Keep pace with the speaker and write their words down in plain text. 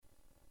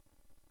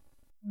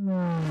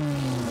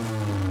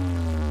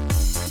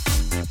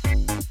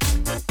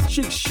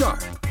She's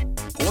sharp,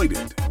 pointed,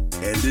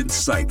 and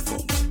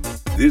insightful.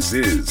 This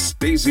is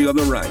Stacy on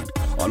the Right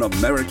on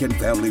American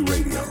Family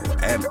Radio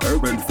and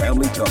Urban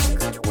Family Talk.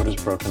 What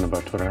is broken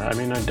about Twitter? I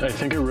mean, I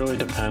think it really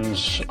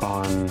depends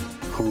on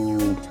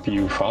who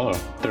you follow.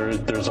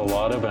 There's a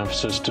lot of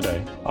emphasis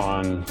today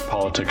on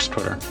politics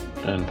Twitter.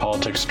 And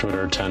politics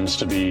Twitter tends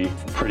to be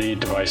pretty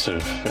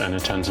divisive, and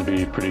it tends to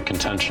be pretty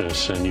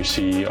contentious, and you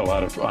see a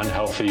lot of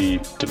unhealthy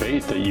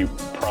debate that you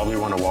probably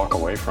want to walk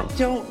away from.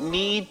 Don't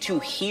need to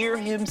hear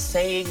him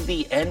saying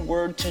the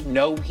N-word to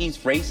know he's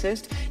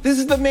racist. This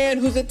is the man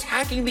who's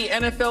attacking the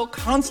NFL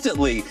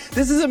constantly.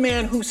 This is a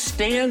man who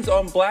stands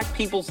on black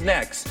people's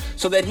necks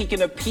so that he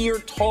can appear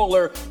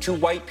taller to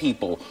white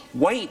people.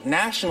 White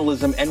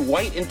nationalism and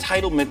white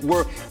entitlement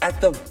were at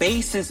the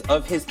basis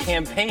of his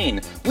campaign.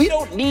 We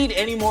don't need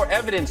any more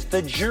evidence.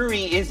 The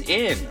jury is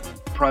in.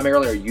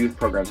 Primarily, our youth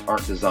programs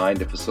aren't designed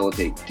to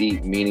facilitate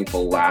deep,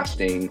 meaningful,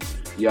 lasting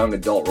young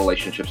adult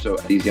relationships. So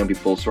these young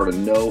people sort of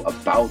know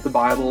about the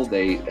Bible,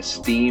 they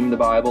esteem the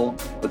Bible,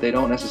 but they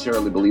don't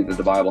necessarily believe that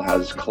the Bible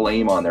has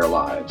claim on their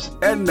lives.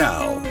 And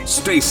now,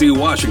 Stacy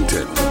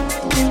Washington.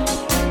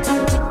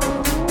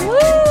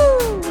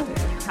 Woo!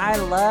 I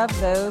love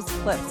those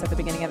clips at the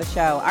beginning of the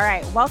show. All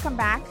right, welcome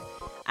back.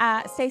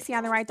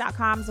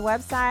 StacyOnTheRight.com's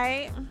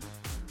website.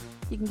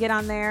 You can get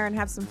on there and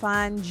have some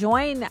fun.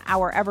 Join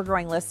our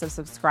ever-growing list of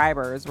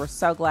subscribers. We're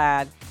so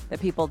glad that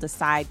people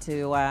decide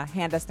to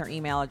hand us their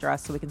email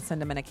address so we can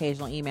send them an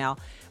occasional email.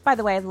 By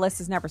the way, the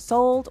list is never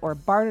sold or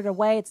bartered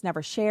away. It's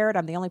never shared.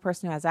 I'm the only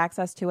person who has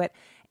access to it.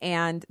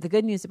 And the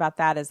good news about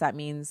that is that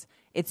means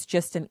it's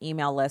just an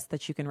email list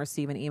that you can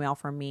receive an email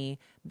from me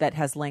that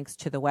has links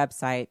to the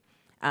website.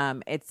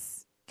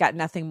 It's got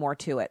nothing more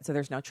to it. So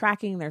there's no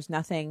tracking. There's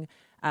nothing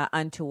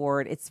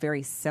untoward. It's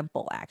very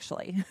simple,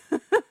 actually.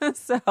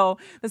 So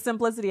the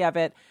simplicity of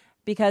it,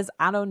 because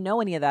I don't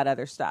know any of that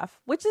other stuff,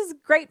 which is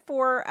great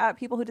for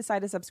people who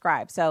decide to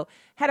subscribe. So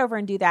head over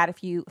and do that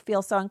if you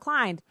feel so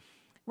inclined.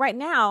 Right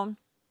now,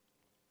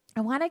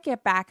 I want to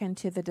get back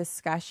into the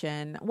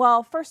discussion.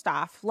 Well, first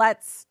off,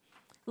 let's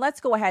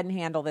go ahead and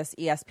handle this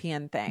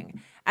ESPN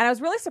thing. And I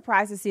was really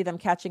surprised to see them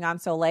catching on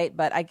so late,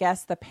 but I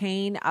guess the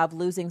pain of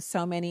losing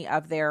so many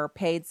of their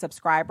paid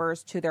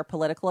subscribers to their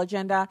political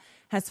agenda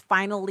has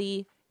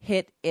finally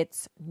hit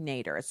its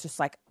nadir. It's just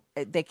like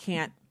they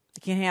can't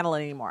handle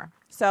it anymore.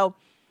 So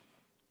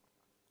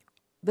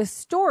the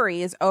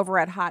story is over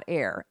at Hot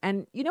Air.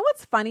 And you know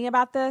what's funny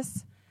about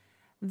this?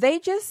 They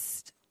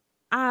just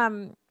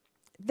they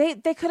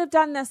could have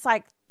done this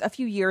like a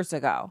few years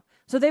ago.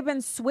 So they've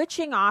been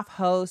switching off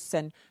hosts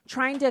and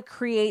trying to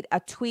create a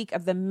tweak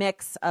of the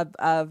mix of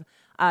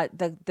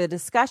the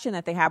discussion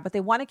that they have, but they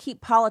want to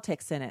keep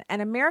politics in it.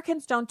 And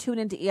Americans don't tune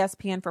into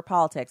ESPN for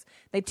politics.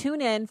 They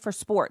tune in for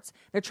sports.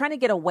 They're trying to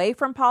get away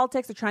from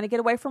politics. They're trying to get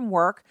away from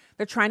work.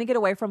 They're trying to get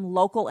away from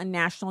local and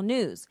national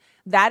news.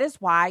 That is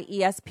why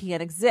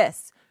ESPN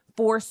exists,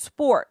 for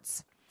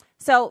sports.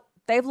 So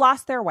they've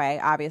lost their way,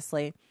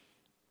 obviously.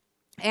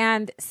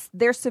 And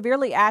their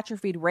severely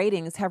atrophied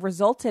ratings have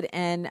resulted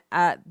in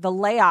the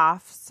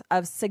layoffs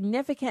of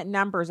significant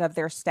numbers of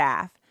their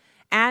staff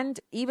and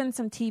even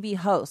some TV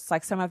hosts,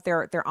 like some of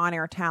their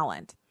on-air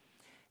talent.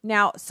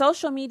 Now,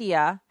 social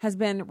media has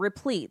been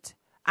replete.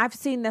 I've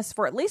seen this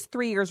for at least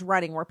 3 years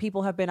running where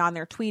people have been on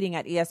there tweeting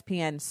at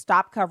ESPN,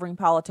 stop covering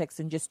politics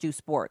and just do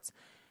sports.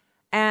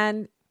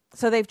 And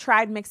so they've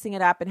tried mixing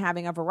it up and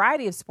having a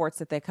variety of sports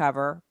that they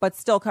cover, but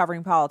still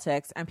covering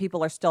politics, and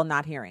people are still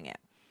not hearing it.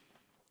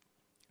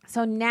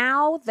 So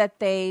now that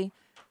they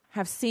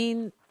have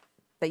seen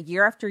that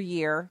year after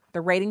year,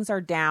 the ratings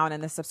are down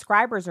and the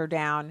subscribers are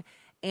down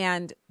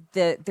and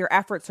their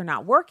efforts are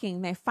not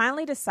working, they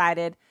finally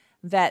decided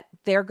that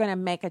they're going to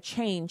make a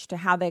change to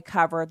how they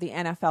cover the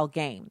NFL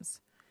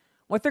games.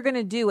 What they're going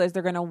to do is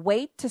they're going to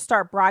wait to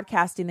start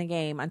broadcasting the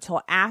game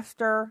until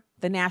after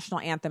the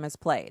national anthem is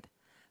played.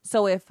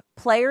 So if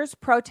players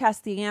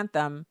protest the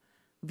anthem,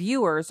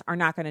 viewers are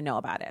not going to know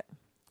about it.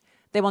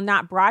 They will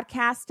not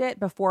broadcast it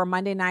before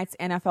Monday night's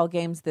NFL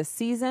games this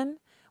season.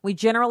 We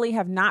generally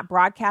have not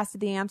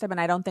broadcasted the anthem,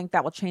 and I don't think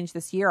that will change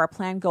this year. Our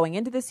plan going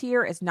into this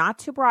year is not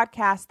to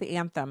broadcast the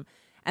anthem.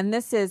 And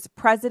this is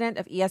president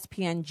of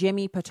ESPN,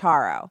 Jimmy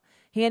Pitaro.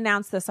 He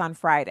announced this on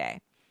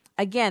Friday.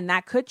 Again,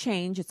 that could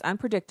change. It's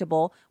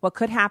unpredictable what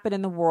could happen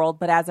in the world,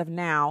 but as of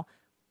now,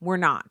 we're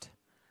not.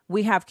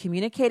 We have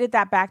communicated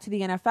that back to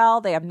the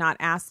NFL. They have not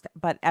asked,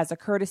 but as a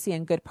courtesy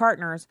and good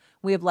partners,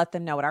 we have let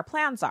them know what our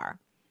plans are.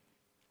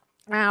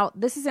 Now,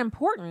 this is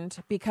important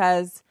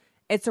because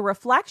it's a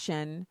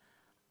reflection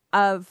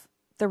of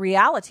the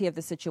reality of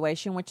the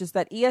situation, which is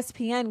that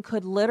ESPN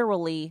could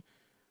literally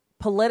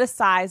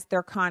politicize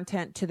their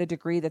content to the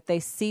degree that they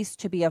cease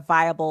to be a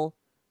viable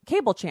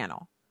cable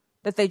channel,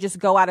 that they just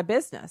go out of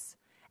business.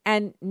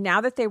 And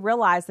now that they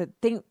realize that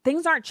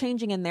things aren't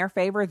changing in their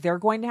favor, they're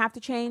going to have to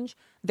change.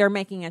 They're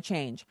making a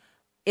change.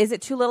 Is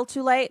it too little,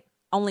 too late?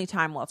 Only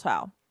time will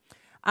tell.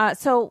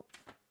 So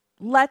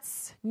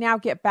let's now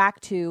get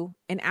back to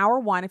in hour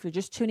one. If you're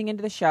just tuning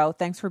into the show,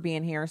 thanks for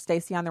being here.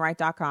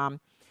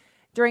 StacyOnTheRight.com.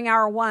 during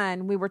hour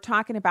one, we were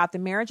talking about the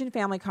Marriage and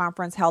Family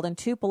Conference held in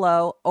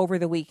Tupelo over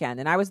the weekend.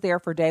 And I was there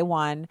for day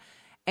one.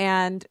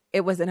 And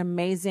it was an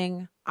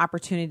amazing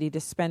opportunity to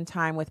spend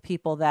time with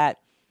people that,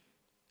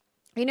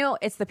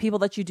 it's the people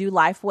that you do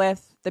life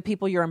with, the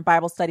people you're in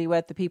Bible study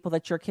with, the people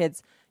that your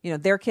kids,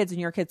 their kids and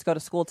your kids go to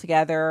school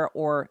together,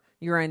 or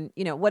you're in,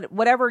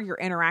 whatever your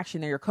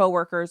interaction, they're your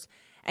coworkers,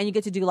 and you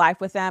get to do life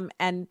with them.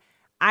 And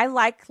I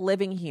like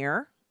living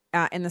here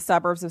in the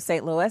suburbs of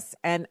St. Louis,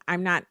 and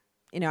I'm not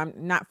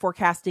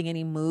forecasting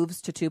any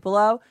moves to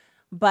Tupelo,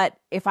 but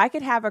if I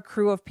could have a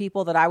crew of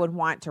people that I would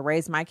want to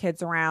raise my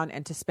kids around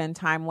and to spend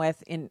time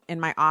with in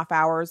my off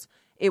hours,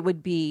 it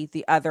would be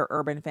the other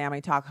Urban Family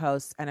Talk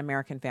hosts and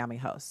American Family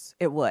hosts.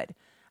 It would.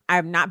 I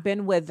have not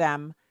been with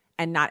them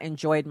and not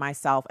enjoyed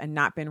myself and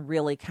not been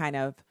really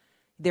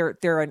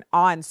they're an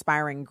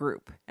awe-inspiring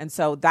group. And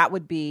so that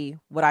would be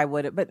what I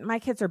would, but my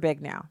kids are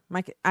big now.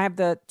 I have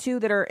the two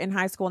that are in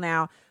high school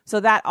now. So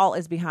that all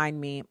is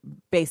behind me,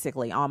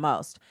 basically,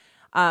 almost.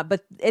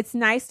 But it's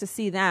nice to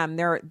see them.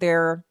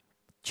 Their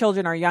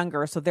children are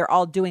younger, so they're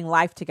all doing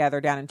life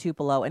together down in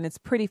Tupelo, and it's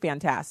pretty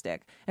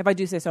fantastic. If I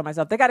do say so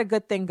myself, they got a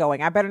good thing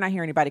going. I better not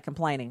hear anybody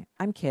complaining.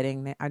 I'm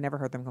kidding. I never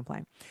heard them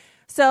complain.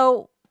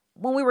 So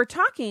when we were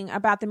talking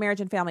about the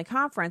Marriage and Family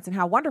Conference and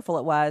how wonderful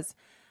it was,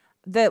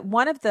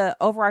 one of the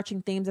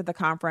overarching themes of the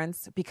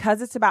conference,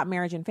 because it's about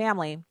marriage and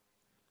family,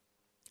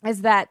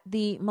 is that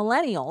the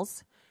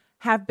millennials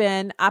have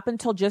been, up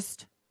until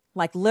just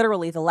like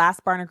literally the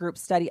last Barna Group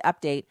study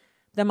update,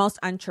 the most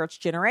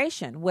unchurched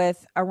generation,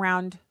 with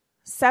around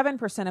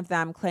 7% of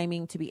them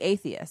claiming to be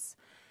atheists.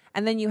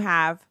 And then you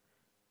have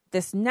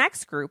this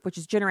next group, which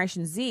is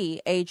Generation Z,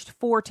 aged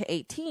 4 to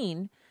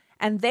 18,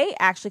 and they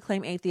actually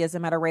claim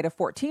atheism at a rate of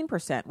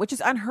 14%, which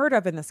is unheard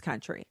of in this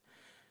country.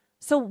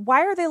 So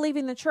why are they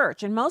leaving the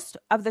church? And most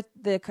of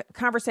the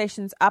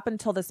conversations up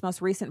until this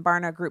most recent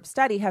Barna Group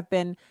study have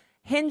been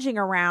hinging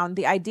around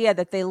the idea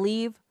that they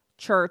leave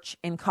church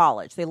in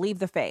college. They leave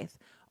the faith,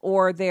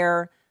 or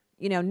they're,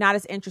 not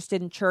as interested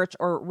in church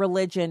or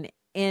religion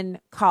in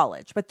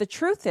college. But the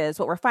truth is,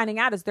 what we're finding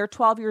out is they're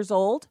 12 years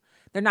old.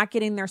 They're not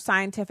getting their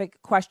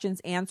scientific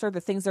questions answered,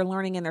 the things they're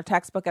learning in their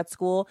textbook at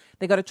school.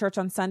 They go to church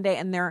on Sunday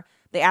and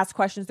they ask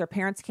questions their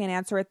parents can't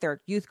answer it,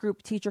 their youth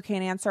group teacher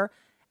can't answer.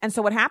 And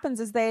so what happens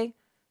is they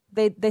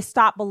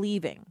stop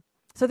believing.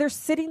 So they're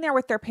sitting there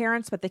with their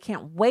parents, but they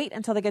can't wait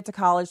until they get to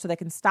college so they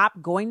can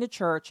stop going to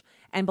church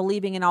and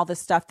believing in all this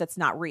stuff that's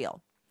not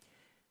real.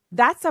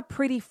 That's a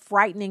pretty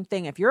frightening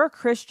thing. If you're a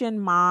Christian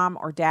mom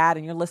or dad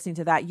and you're listening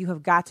to that, you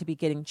have got to be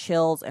getting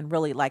chills and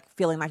really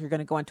feeling like you're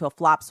going to go into a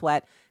flop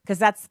sweat, because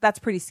that's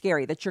pretty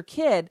scary, that your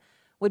kid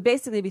would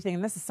basically be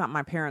thinking, this is something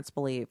my parents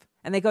believe.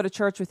 And they go to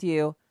church with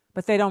you,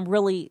 but they're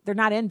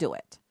not into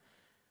it.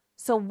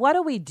 So what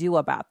do we do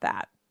about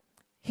that?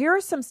 Here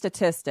are some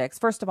statistics.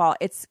 First of all,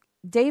 it's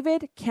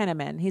David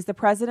Kinnaman. He's the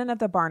president of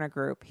the Barna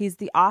Group. He's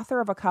the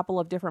author of a couple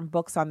of different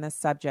books on this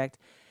subject.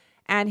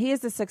 And he is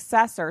the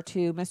successor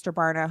to Mr.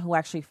 Barna, who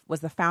actually was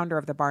the founder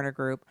of the Barna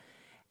Group.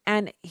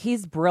 And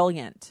he's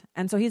brilliant.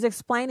 And so he's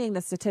explaining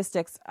the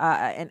statistics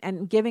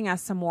and giving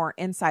us some more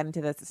insight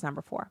into this. It's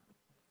number 4.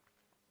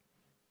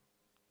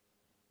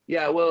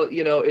 Yeah, well,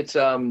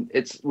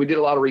 it's we did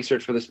a lot of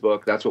research for this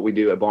book. That's what we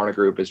do at Barna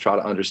Group, is try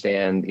to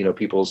understand,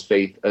 people's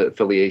faith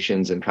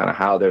affiliations and kind of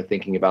how they're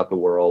thinking about the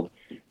world,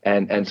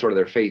 and sort of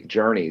their faith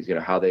journeys.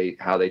 How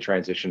they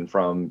transition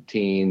from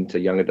teen to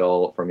young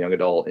adult, from young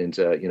adult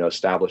into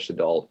established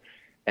adult.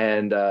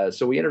 And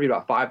so we interviewed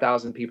about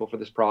 5,000 people for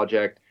this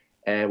project,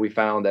 and we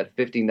found that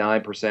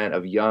 59%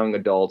 of young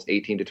adults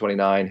 18 to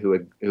 29 who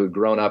had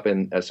grown up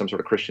in some sort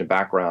of Christian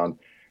background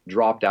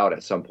dropped out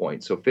at some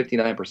point. So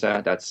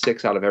 59%, that's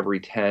 6 out of every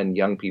 10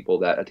 young people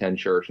that attend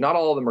church. Not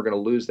all of them are going to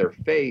lose their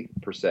faith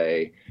per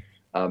se.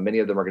 Many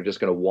of them are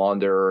just going to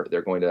wander.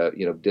 They're going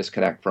to,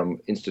 disconnect from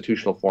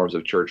institutional forms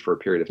of church for a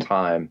period of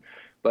time.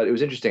 But it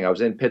was interesting. I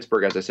was in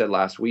Pittsburgh, as I said,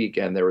 last week,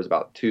 and there was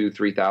about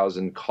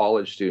 3,000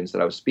 college students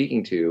that I was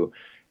speaking to,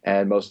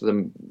 and most of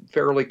them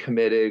fairly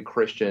committed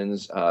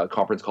Christians, a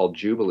conference called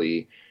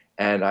Jubilee.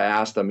 And I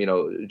asked them,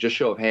 just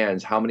show of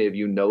hands, how many of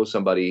you know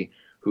somebody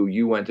who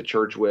you went to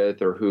church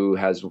with, or who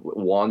has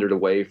wandered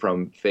away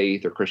from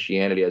faith or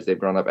Christianity as they've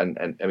grown up?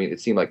 And I mean, it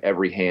seemed like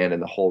every hand in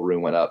the whole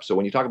room went up. So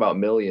when you talk about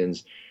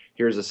millions,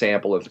 here's a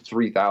sample of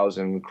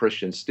 3,000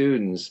 Christian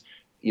students.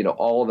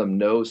 All of them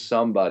know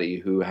somebody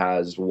who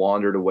has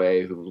wandered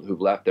away,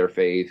 who've left their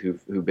faith,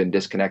 who've been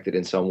disconnected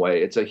in some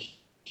way. It's a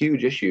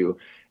huge issue,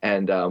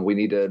 and we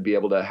need to be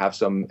able to have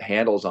some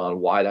handles on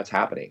why that's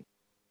happening.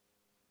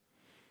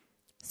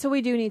 So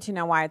we do need to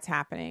know why it's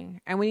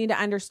happening, and we need to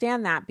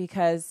understand that,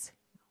 because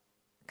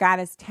God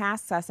has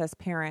tasked us as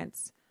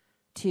parents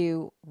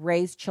to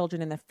raise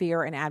children in the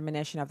fear and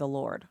admonition of the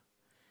Lord.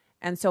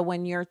 And so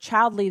when your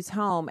child leaves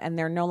home and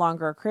they're no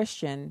longer a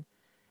Christian,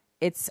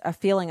 it's a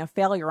feeling of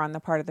failure on the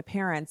part of the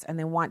parents, and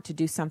they want to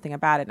do something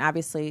about it. And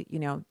obviously,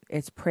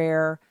 it's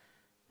prayer,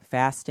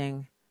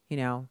 fasting,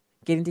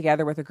 getting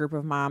together with a group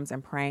of moms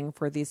and praying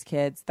for these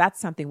kids. That's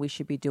something we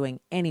should be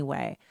doing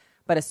anyway.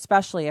 but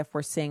especially if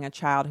we're seeing a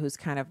child who's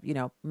kind of,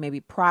 maybe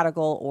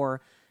prodigal,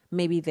 or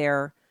maybe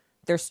they're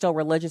still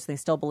religious, they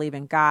still believe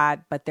in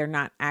God, but they're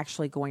not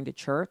actually going to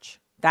church.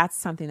 That's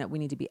something that we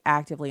need to be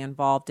actively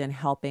involved in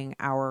helping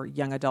our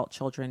young adult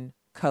children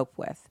cope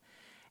with.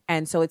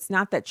 And so it's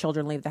not that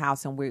children leave the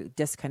house and we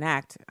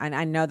disconnect. And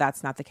I know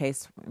that's not the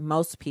case.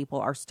 Most people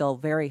are still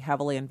very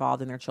heavily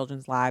involved in their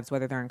children's lives,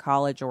 whether they're in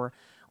college or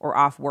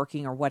off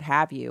working or what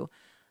have you.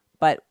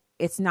 But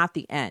it's not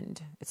the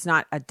end. It's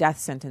not a death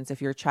sentence.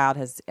 If your child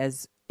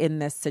is in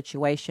this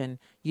situation,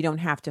 you don't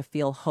have to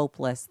feel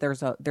hopeless.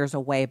 There's a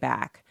way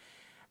back.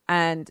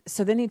 And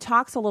so then he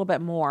talks a little bit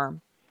more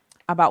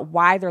about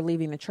why they're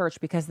leaving the church,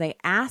 because they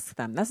ask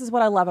them. This is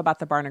what I love about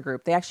the Barna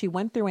Group. They actually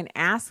went through and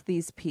asked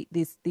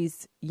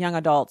these young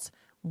adults,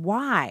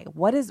 why?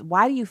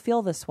 Why do you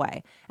feel this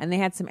way? And they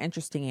had some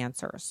interesting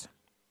answers.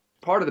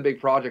 Part of the big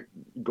project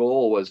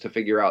goal was to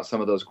figure out some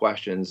of those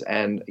questions.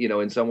 And,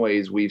 in some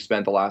ways we've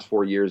spent the last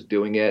 4 years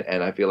doing it.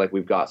 And I feel like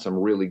we've got some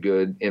really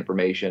good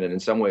information. And in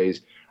some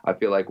ways, I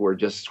feel like we're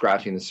just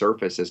scratching the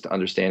surface as to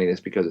understanding this,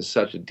 because it's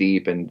such a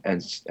deep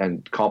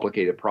and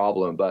complicated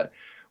problem. But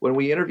when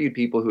we interviewed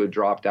people who had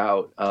dropped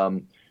out,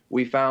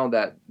 we found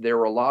that there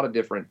were a lot of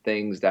different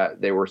things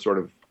that they were sort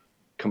of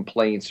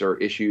complaints or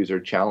issues or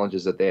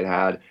challenges that they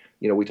had.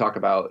 We talk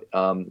about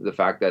the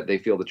fact that they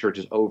feel the church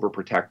is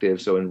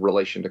overprotective. So in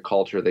relation to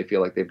culture, they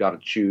feel like they've got to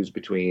choose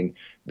between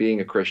being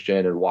a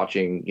Christian and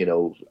watching,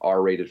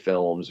 R-rated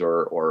films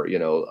or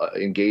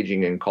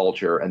engaging in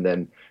culture, and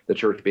then the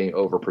church being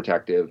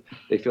overprotective.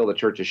 They feel the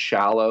church is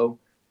shallow,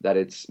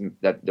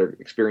 that their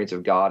experience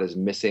of God is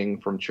missing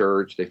from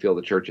church. They feel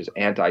the church is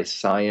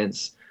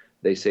anti-science.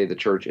 They say the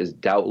church is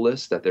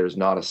doubtless, that there's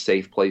not a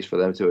safe place for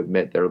them to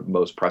admit their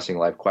most pressing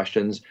life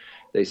questions.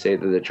 They say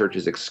that the church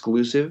is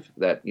exclusive,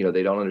 that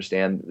they don't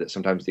understand that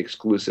sometimes the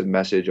exclusive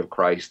message of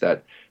Christ,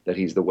 that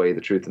he's the way, the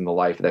truth, and the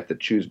life, they have to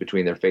choose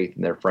between their faith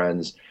and their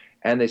friends.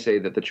 And they say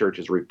that the church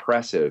is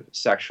repressive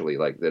sexually,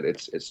 like that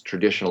it's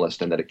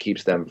traditionalist, and that it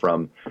keeps them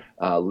from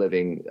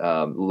living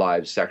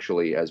lives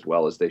sexually as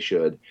well as they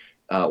should.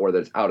 Or that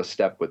it's out of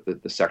step with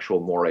the sexual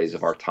mores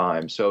of our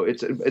time. So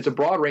it's a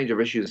broad range of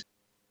issues.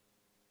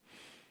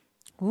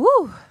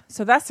 Woo!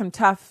 So that's some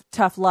tough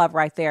love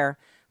right there.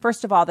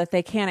 First of all, that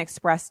they can't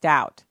express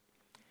doubt.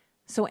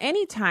 So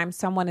anytime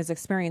someone is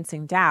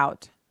experiencing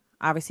doubt,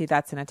 obviously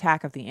that's an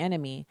attack of the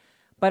enemy.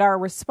 But our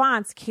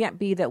response can't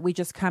be that we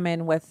just come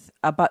in with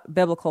a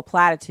biblical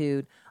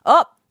platitude.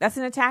 Oh, that's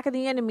an attack of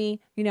the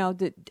enemy.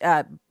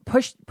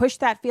 Push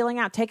that feeling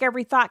out. Take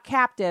every thought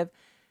captive.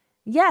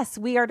 Yes,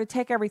 we are to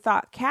take every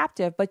thought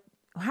captive, but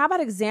how about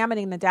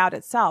examining the doubt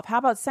itself? How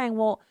about saying,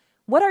 well,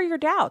 what are your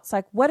doubts?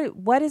 Like, what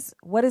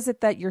is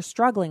it that you're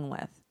struggling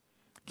with?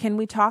 Can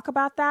we talk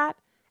about that?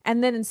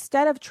 And then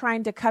instead of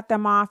trying to cut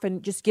them off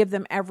and just give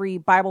them every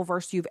Bible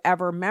verse you've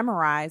ever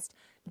memorized,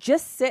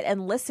 just sit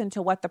and listen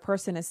to what the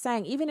person is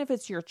saying. Even if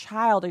it's your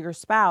child or your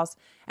spouse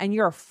and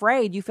you're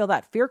afraid, you feel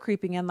that fear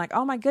creeping in, like,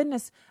 oh my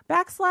goodness,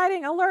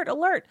 backsliding,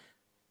 alert.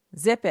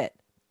 Zip it.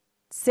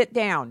 Sit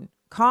down.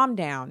 Calm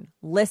down,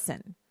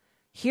 listen,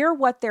 hear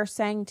what they're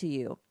saying to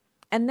you,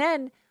 and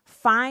then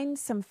find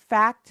some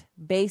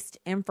fact-based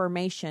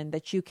information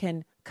that you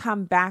can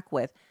come back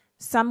with.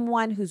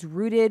 Someone who's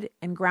rooted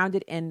and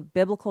grounded in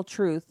biblical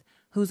truth,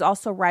 who's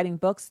also writing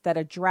books that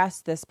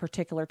address this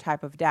particular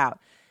type of doubt.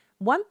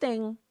 One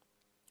thing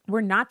we're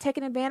not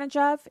taking advantage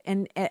of,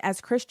 and as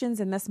Christians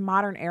in this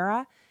modern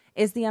era,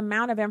 is the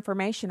amount of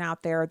information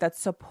out there that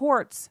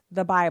supports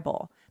the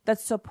Bible, that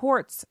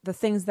supports the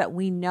things that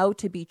we know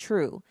to be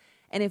true.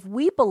 And if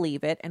we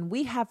believe it and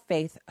we have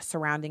faith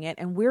surrounding it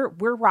and we're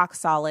rock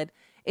solid,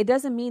 it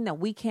doesn't mean that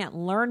we can't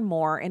learn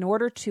more in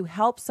order to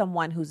help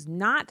someone who's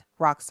not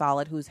rock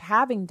solid, who's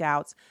having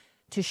doubts,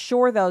 to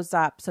shore those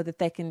up so that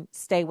they can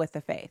stay with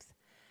the faith.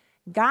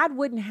 God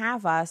wouldn't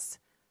have us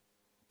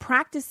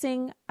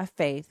practicing a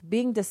faith,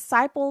 being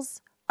disciples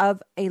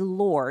of a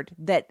Lord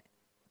that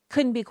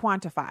couldn't be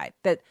quantified,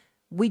 that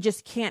we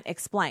just can't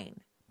explain.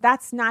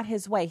 That's not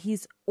his way.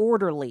 He's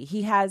orderly.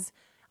 He has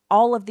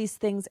all of these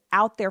things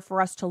out there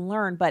for us to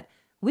learn, but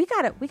we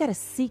gotta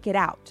seek it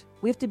out.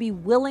 We have to be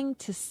willing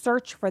to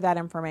search for that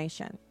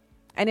information.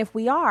 And if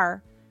we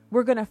are,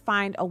 we're going to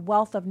find a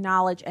wealth of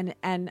knowledge,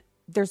 and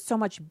there's so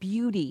much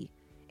beauty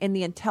in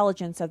the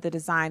intelligence of the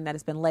design that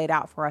has been laid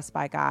out for us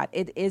by God.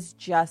 It is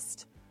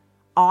just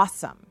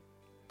awesome.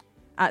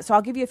 So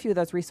I'll give you a few of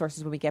those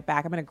resources when we get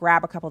back. I'm going to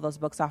grab a couple of those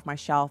books off my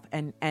shelf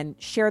and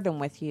share them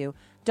with you.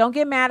 Don't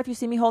get mad if you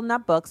see me holding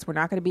up books. We're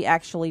not going to be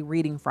actually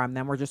reading from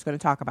them. We're just going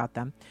to talk about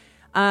them.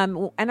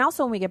 And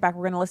also when we get back,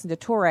 we're going to listen to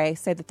Toure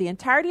say that the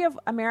entirety of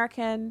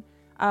American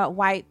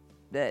white,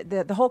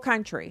 the whole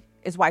country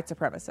is white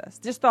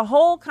supremacist. Just the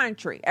whole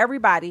country,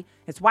 everybody,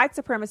 it's white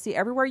supremacy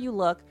everywhere you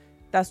look.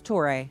 That's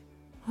Toure.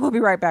 We'll be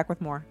right back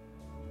with more.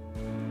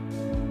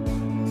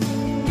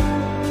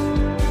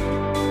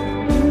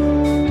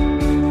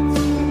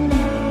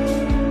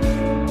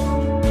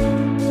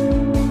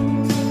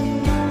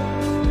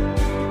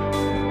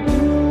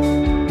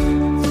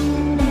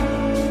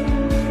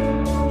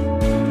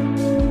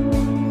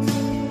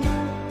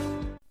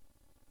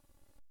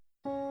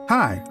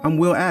 Hi, I'm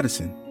Will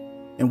Addison,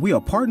 and we are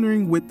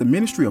partnering with the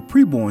Ministry of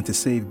Preborn to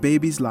save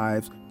babies'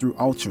 lives through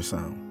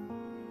ultrasound.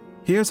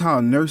 Here's how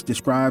a nurse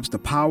describes the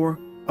power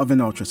of an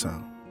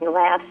ultrasound.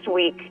 Last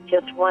week,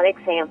 just one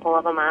example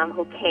of a mom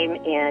who came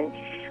in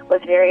was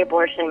very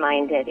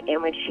abortion-minded,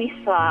 and when she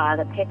saw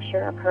the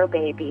picture of her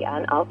baby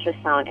on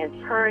ultrasound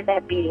and heard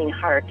that beating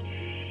heart,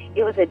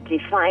 it was a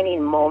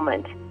defining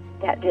moment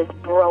that just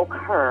broke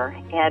her,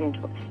 and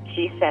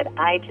she said,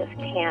 I just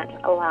can't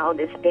allow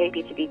this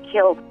baby to be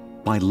killed.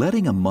 By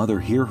letting a mother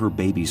hear her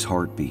baby's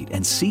heartbeat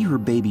and see her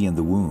baby in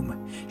the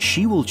womb,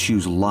 she will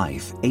choose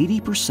life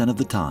 80% of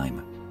the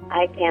time.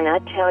 I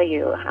cannot tell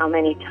you how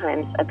many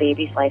times a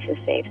baby's life is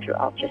saved through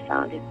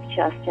ultrasound. It's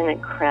just an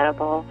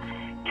incredible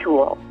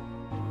tool.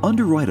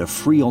 Underwrite a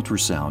free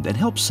ultrasound and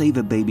help save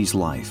a baby's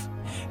life.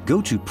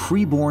 Go to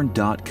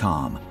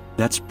preborn.com.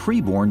 That's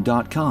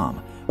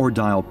preborn.com. Or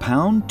dial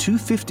pound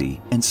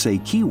 250 and say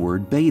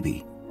keyword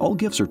baby. All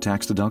gifts are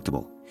tax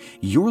deductible.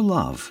 Your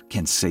love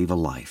can save a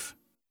life.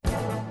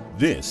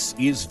 This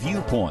is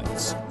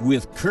Viewpoints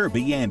with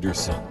Kirby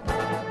Anderson.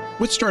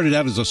 What started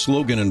out as a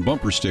slogan and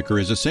bumper sticker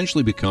has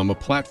essentially become a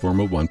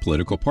platform of one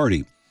political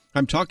party.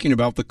 I'm talking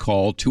about the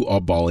call to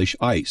abolish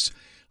ICE.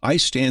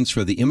 ICE stands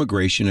for the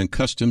Immigration and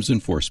Customs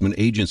Enforcement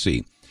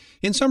Agency.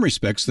 In some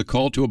respects, the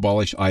call to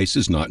abolish ICE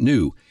is not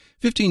new.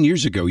 15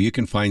 years ago, you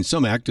can find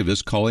some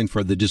activists calling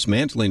for the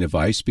dismantling of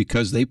ICE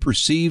because they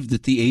perceived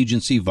that the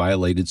agency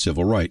violated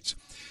civil rights.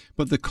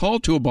 But the call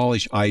to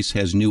abolish ICE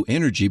has new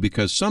energy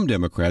because some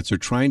Democrats are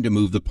trying to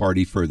move the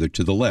party further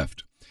to the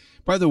left.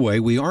 By the way,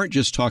 we aren't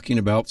just talking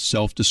about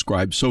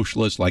self-described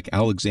socialists like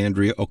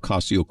Alexandria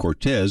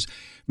Ocasio-Cortez.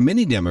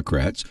 Many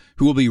Democrats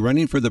who will be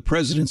running for the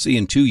presidency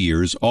in 2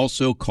 years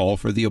also call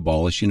for the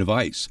abolishing of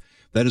ICE.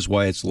 That is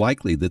why it's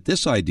likely that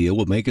this idea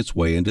will make its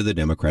way into the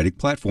Democratic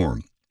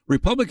platform.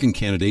 Republican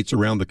candidates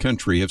around the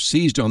country have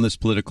seized on this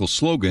political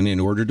slogan in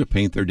order to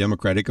paint their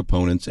Democratic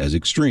opponents as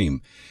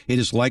extreme. It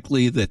is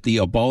likely that the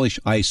Abolish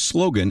ICE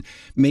slogan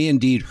may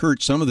indeed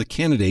hurt some of the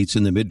candidates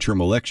in the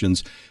midterm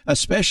elections,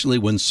 especially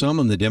when some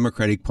in the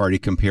Democratic Party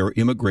compare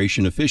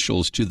immigration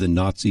officials to the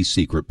Nazi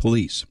secret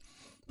police.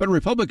 But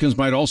Republicans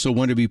might also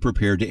want to be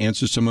prepared to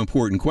answer some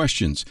important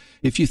questions.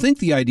 If you think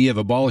the idea of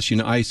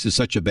abolishing ICE is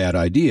such a bad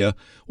idea,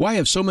 why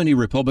have so many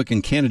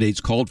Republican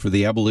candidates called for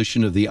the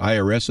abolition of the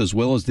IRS as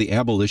well as the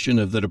abolition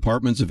of the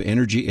Departments of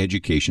Energy,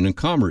 Education, and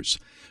Commerce?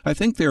 I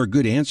think there are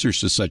good answers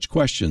to such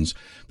questions,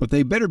 but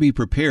they better be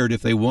prepared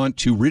if they want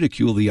to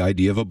ridicule the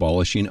idea of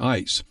abolishing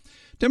ICE.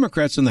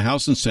 Democrats in the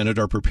House and Senate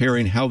are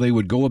preparing how they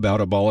would go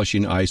about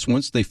abolishing ICE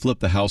once they flip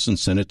the House and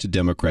Senate to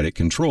Democratic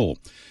control.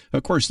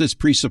 Of course, this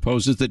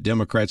presupposes that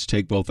Democrats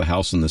take both the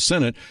House and the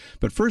Senate,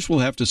 but first we'll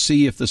have to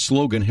see if the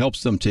slogan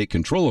helps them take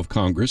control of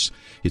Congress.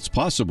 It's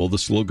possible the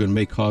slogan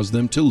may cause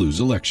them to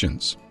lose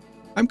elections.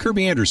 I'm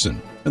Kirby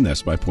Anderson, and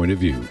that's my point of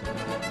view.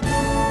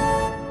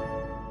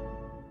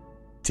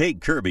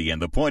 Take Kirby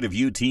and the Point of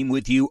View team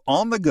with you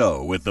on the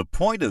go with the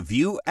Point of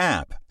View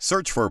app.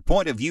 Search for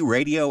Point of View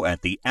Radio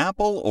at the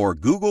Apple or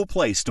Google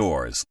Play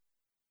stores.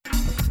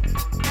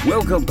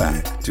 Welcome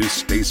back to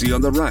Stacy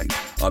on the Right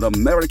on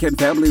American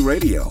Family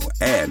Radio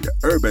and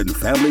Urban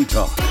Family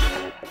Talk.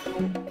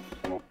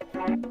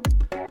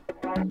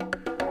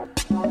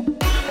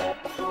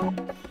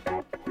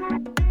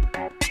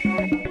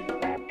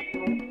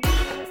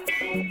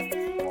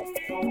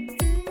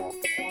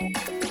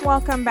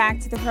 Welcome back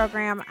to the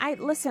program.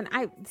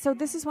 So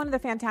this is one of the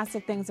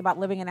fantastic things about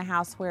living in a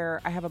house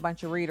where I have a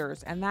bunch of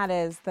readers, and that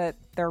is that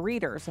they're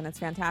readers, and it's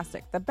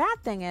fantastic. The bad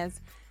thing is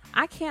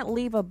I can't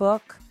leave a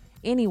book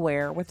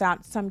anywhere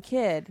without some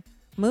kid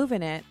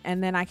moving it,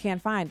 and then I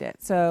can't find it.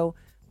 So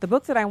the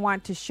book that I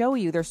want to show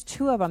you, there's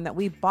two of them that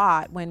we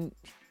bought when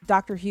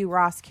Dr. Hugh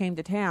Ross came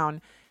to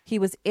town. He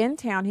was in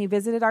town. He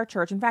visited our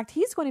church. In fact,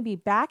 he's going to be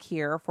back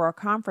here for a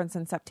conference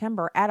in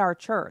September at our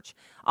church,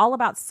 all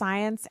about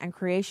science and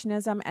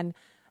creationism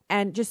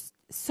and just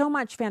so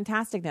much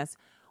fantasticness.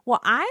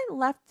 Well, I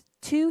left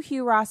two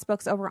Hugh Ross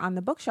books over on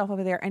the bookshelf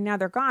over there, and now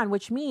they're gone,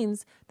 which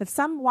means that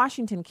some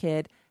Washington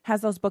kid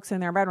has those books in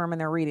their bedroom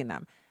and they're reading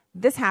them.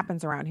 This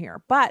happens around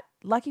here. But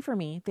lucky for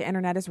me, the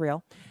internet is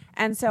real.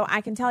 And so I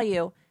can tell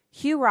you,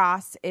 Hugh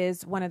Ross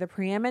is one of the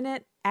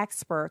preeminent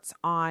experts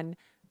on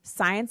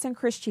science and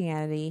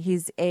Christianity.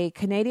 He's a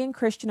Canadian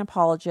Christian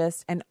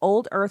apologist, an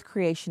old earth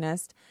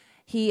creationist.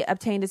 He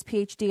obtained his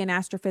PhD in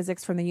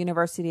astrophysics from the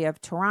University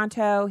of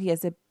Toronto. He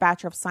has a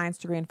Bachelor of Science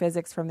degree in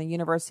physics from the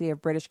University of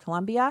British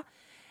Columbia.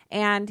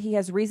 And he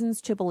has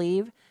Reasons to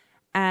Believe.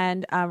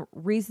 And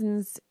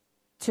Reasons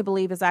to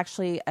Believe is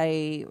actually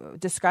a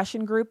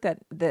discussion group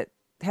that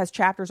has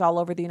chapters all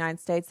over the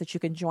United States that you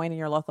can join in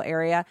your local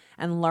area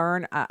and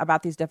learn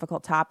about these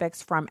difficult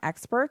topics from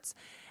experts.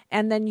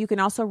 And then you can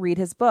also read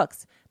his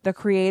books, The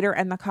Creator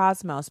and the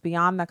Cosmos,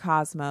 Beyond the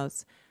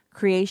Cosmos,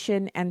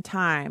 Creation and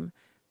Time,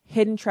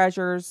 Hidden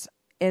Treasures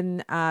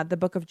in the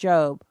Book of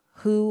Job,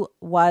 Who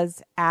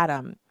Was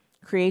Adam,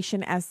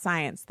 Creation as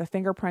Science, The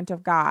Fingerprint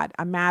of God,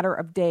 A Matter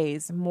of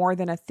Days, More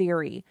Than a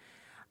Theory,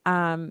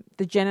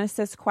 The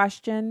Genesis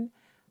Question.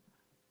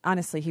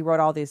 Honestly, he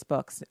wrote all these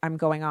books. I'm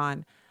going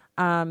on.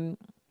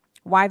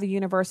 Why the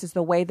universe is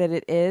the way that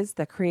it is,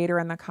 the creator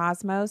and the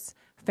cosmos,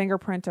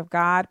 fingerprint of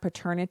God,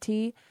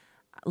 paternity,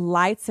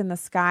 lights in the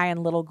sky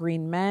and little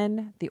green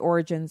men, the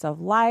origins of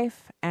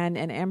life, and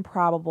an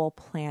improbable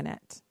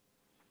planet.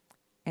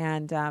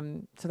 And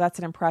so that's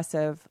an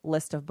impressive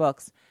list of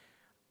books.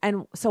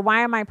 And so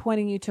why am I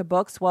pointing you to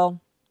books?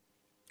 Well,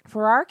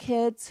 for our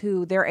kids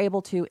who they're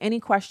able to, any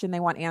question they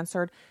want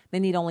answered, they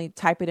need only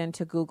type it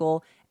into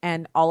Google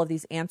and all of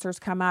these answers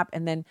come up.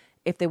 And then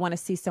if they want to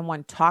see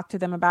someone talk to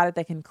them about it,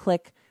 they can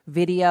click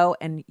video,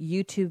 and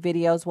YouTube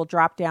videos will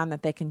drop down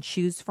that they can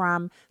choose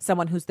from.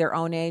 Someone who's their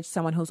own age,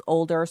 someone who's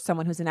older,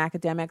 someone who's an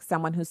academic,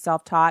 someone who's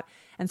self-taught.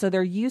 And so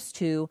they're used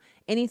to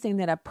anything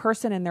that a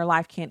person in their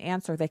life can't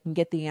answer, they can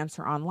get the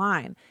answer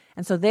online.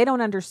 And so they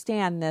don't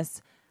understand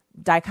this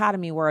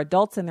dichotomy where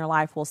adults in their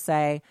life will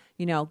say,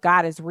 you know,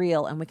 God is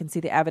real and we can see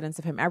the evidence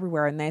of him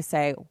everywhere. And they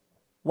say,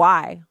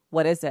 why?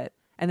 What is it?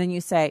 And then you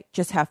say,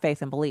 just have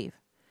faith and believe.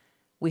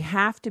 We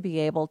have to be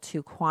able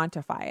to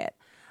quantify it.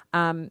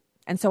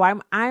 And so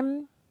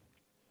I'm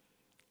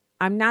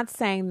not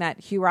saying that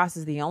Hugh Ross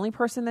is the only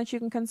person that you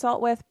can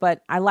consult with,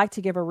 but I like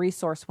to give a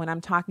resource when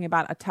I'm talking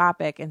about a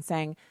topic and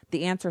saying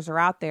the answers are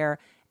out there.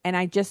 And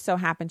I just so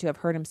happen to have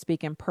heard him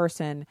speak in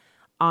person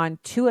on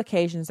 2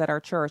 occasions at our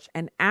church.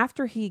 And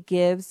after he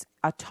gives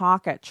a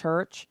talk at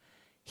church,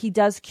 he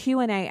does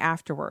Q&A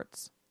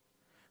afterwards.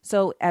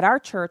 So at our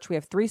church, we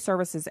have 3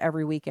 services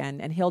every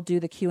weekend, and he'll do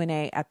the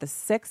Q&A at the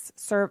 6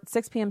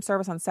 p.m.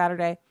 service on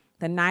Saturday,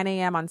 the 9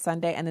 a.m. on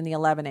Sunday, and then the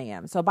 11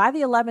 a.m. So by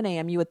the 11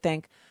 a.m., you would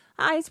think,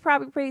 he's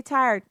probably pretty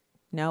tired.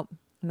 Nope,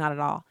 not at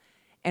all.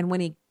 And when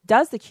he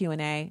does the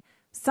Q&A,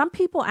 some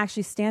people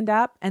actually stand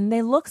up, and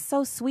they look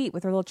so sweet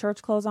with their little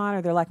church clothes on,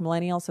 or they're like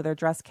millennials, so they're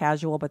dressed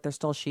casual, but they're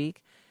still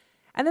chic.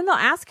 And then they'll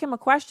ask him a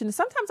question.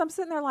 Sometimes I'm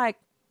sitting there like,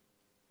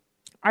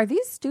 are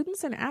these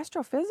students in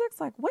astrophysics?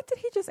 Like, what did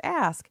he just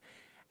ask?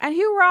 And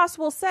Hugh Ross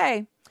will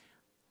say,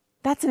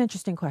 that's an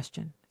interesting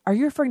question. Are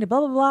you referring to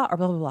blah, blah, blah, or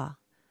blah, blah, blah?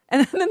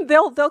 And then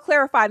they'll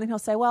clarify, and then he'll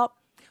say, well,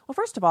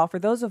 first of all, for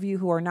those of you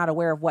who are not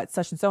aware of what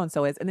such and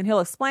so is, and then he'll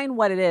explain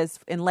what it is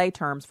in lay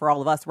terms for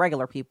all of us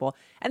regular people,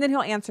 and then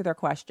he'll answer their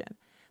question.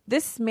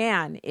 This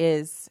man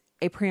is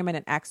a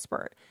preeminent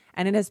expert,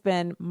 and it has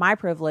been my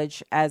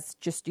privilege as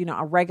just,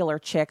 a regular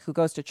chick who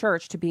goes to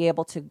church to be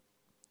able to,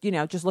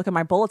 just look at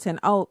my bulletin.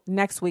 Oh,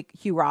 next week,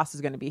 Hugh Ross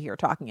is going to be here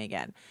talking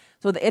again.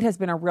 So it has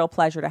been a real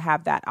pleasure to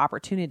have that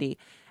opportunity.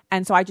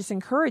 And so I just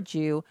encourage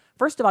you,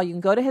 first of all, you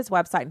can go to his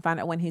website and find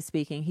out when he's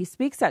speaking. He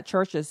speaks at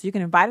churches, so you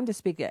can invite him to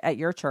speak at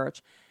your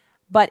church.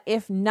 But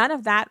if none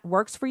of that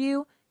works for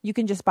you, you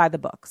can just buy the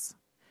books.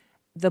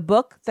 The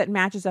book that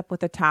matches up with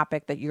the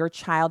topic that your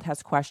child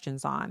has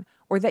questions on,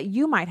 or that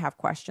you might have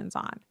questions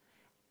on.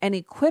 And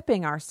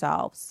equipping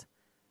ourselves,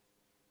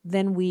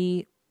 then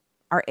we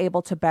are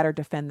able to better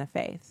defend the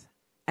faith.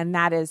 And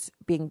that is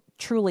being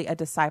truly a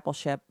disciple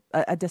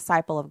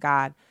of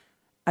God,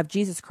 of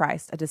Jesus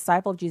Christ, a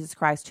disciple of Jesus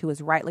Christ who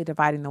is rightly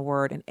dividing the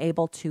word and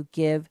able to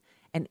give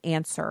an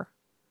answer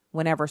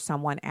whenever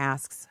someone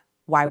asks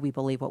why we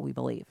believe what we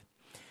believe.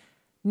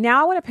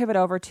 Now I want to pivot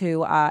over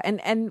to,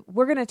 and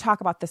we're going to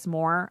talk about this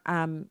more,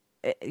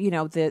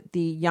 the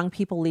young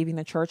people leaving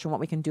the church and what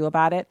we can do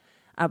about it.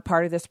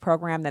 Part of this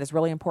program that is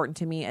really important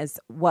to me is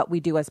what we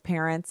do as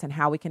parents and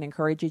how we can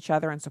encourage each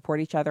other and support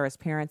each other as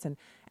parents and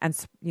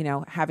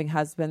having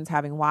husbands,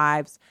 having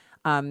wives,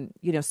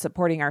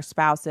 supporting our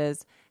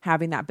spouses,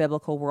 having that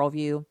biblical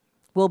worldview.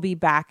 We'll be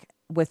back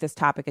with this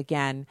topic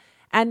again.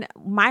 And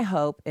my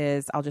hope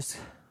is, I'll just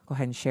go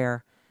ahead and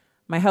share.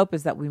 My hope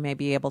is that we may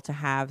be able to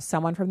have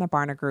someone from the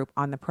Barna Group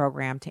on the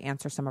program to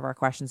answer some of our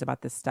questions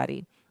about this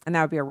study. And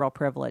that would be a real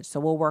privilege. So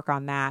we'll work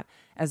on that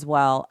as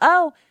well.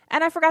 Oh,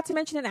 and I forgot to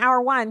mention in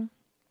hour 1,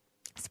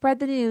 Spread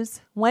the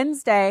News,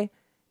 Wednesday,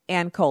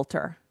 Ann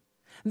Coulter.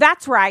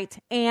 That's right,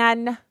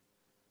 Ann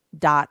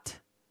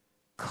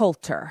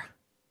Coulter.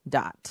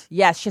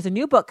 Yes, she has a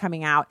new book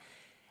coming out,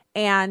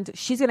 and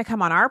she's going to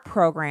come on our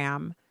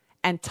program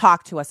and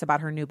talk to us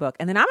about her new book.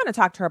 And then I'm going to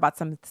talk to her about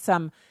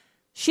some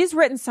she's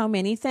written so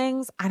many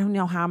things. I don't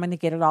know how I'm going to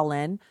get it all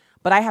in,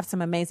 but I have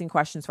some amazing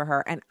questions for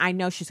her, and I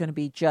know she's going to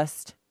be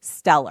just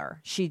stellar.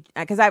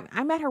 Because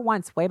I met her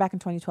once way back in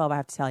 2012, I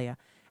have to tell you,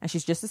 and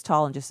she's just as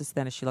tall and just as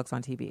thin as she looks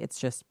on TV. It's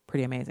just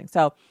pretty amazing.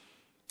 So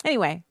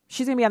anyway,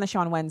 she's going to be on the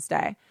show on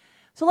Wednesday.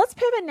 So let's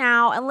pivot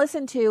now and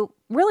listen to,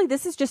 really,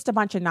 this is just a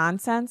bunch of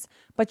nonsense,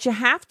 but you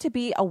have to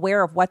be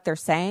aware of what they're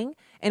saying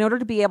in order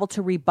to be able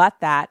to rebut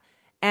that.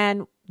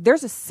 And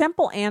there's a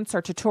simple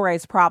answer to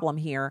Touré's problem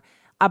here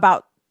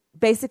about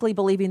basically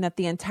believing that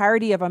the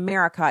entirety of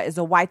America is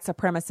a white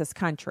supremacist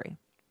country.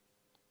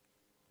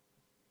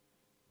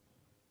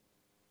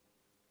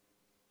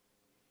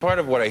 Part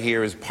of what I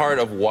hear is part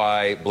of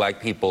why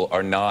black people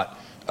are not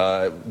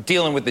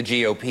dealing with the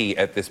GOP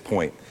at this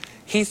point.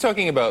 He's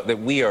talking about that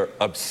we are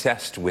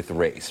obsessed with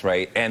race,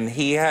 right? And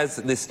he has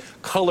this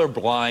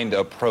colorblind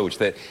approach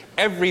that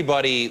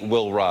everybody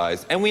will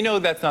rise. And we know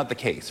that's not the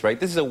case, right?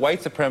 This is a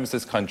white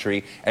supremacist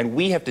country, and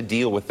we have to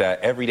deal with that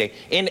every day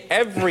in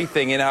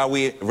everything, in how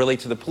we relate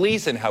to the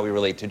police and how we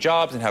relate to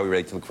jobs and how we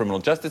relate to the criminal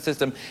justice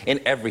system,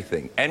 in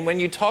everything. And when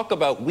you talk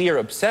about we are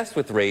obsessed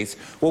with race,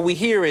 what we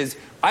hear is,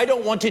 I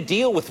don't want to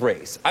deal with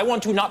race. I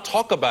want to not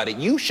talk about it.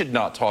 You should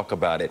not talk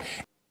about it.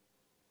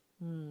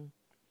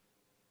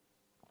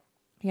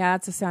 Yeah,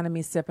 that's the sound of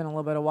me sipping a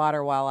little bit of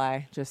water while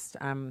I just,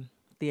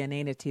 the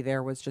inanity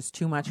there was just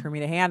too much for me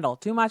to handle.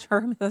 Too much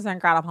for me. This is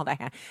incredible.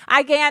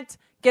 I can't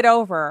get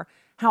over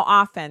how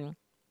often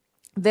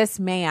this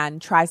man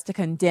tries to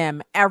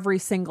condemn every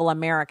single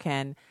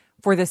American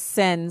for the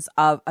sins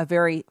of a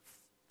very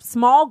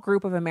small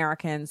group of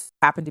Americans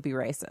who happen to be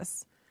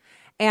racist.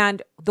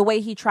 And the way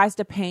he tries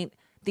to paint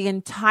the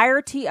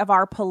entirety of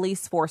our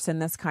police force in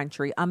this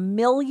country, 1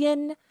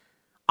 million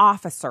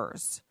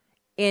officers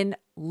in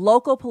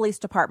local police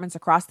departments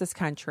across this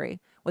country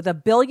with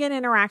 1 billion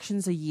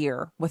interactions a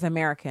year with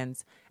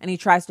Americans, and he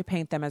tries to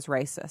paint them as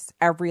racist,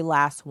 every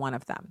last one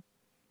of them.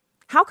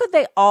 How could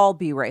they all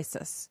be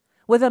racist?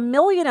 With 1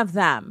 million of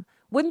them,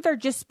 wouldn't there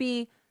just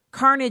be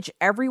carnage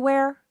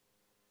everywhere?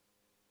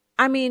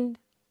 I mean,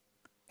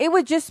 it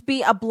would just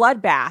be a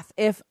bloodbath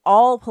if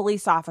all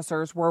police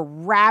officers were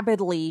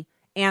rabidly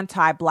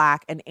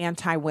anti-black and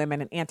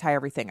anti-women and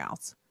anti-everything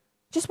else.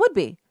 Just would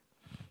be.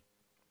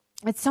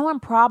 It's so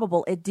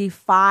improbable. It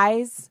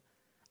defies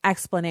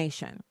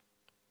explanation.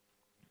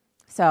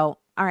 So,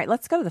 all right,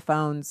 let's go to the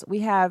phones.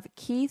 We have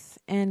Keith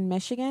in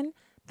Michigan.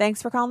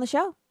 Thanks for calling the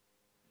show.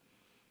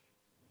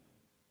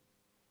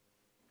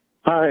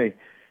 Hi.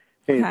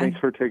 Hey, Hi. Thanks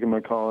for taking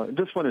my call. I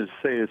just wanted to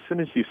say, as soon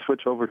as you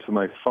switch over to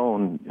my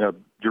phone,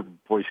 your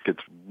voice gets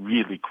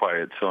really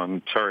quiet, so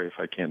I'm sorry if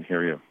I can't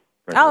hear you.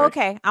 Right away.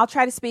 Okay. I'll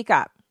try to speak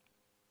up.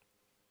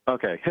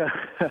 Okay.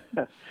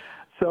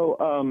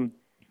 So,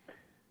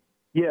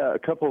 yeah, a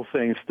couple of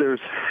things. There's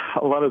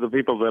a lot of the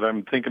people that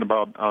I'm thinking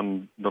about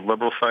on the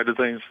liberal side of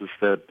things is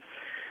that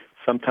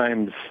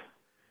sometimes,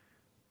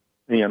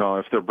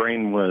 if their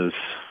brain was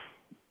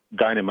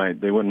dynamite,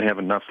 they wouldn't have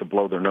enough to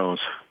blow their nose.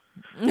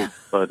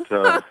 But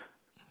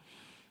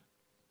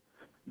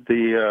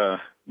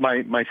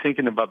my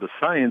thinking about the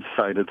science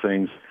side of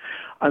things,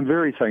 I'm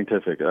very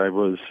scientific. I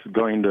was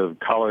going to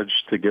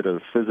college to get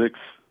a physics.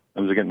 I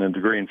was getting a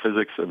degree in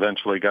physics,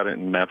 eventually got it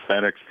in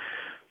mathematics.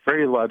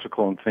 Very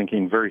logical in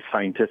thinking, very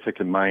scientific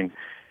in mind.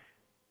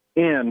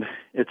 And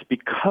it's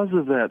because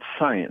of that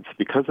science,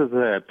 because of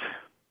that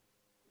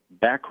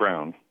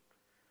background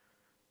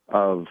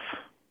of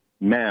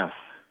math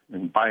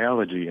and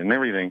biology and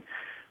everything,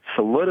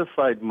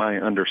 solidified my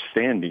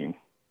understanding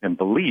and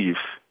belief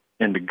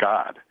into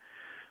God.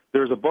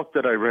 There's a book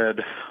that I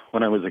read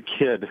when I was a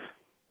kid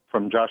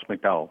from Josh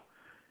McDowell.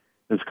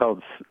 It's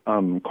called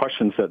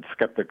Questions That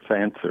Skeptics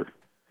Answer.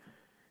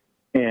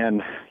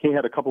 And he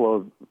had a couple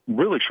of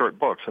really short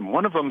books, and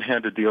one of them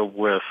had to deal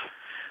with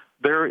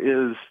there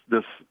is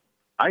this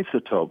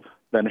isotope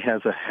that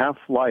has a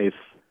half-life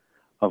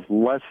of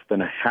less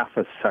than a half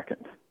a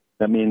second.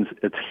 That means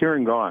it's here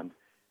and gone.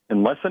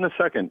 In less than a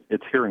second,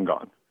 it's here and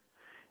gone.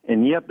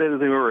 And yet they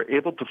were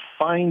able to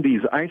find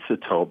these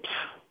isotopes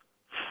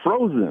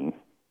frozen,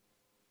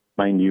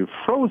 mind you,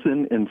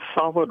 frozen in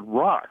solid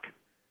rock.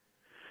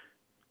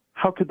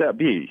 How could that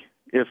be?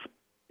 If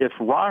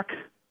rock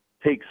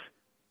takes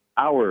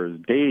hours,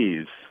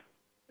 days,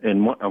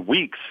 and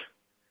weeks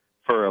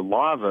for a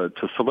lava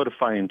to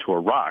solidify into a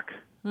rock.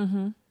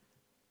 Mm-hmm.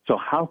 So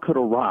how could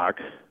a rock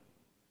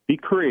be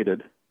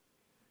created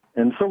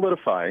and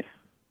solidify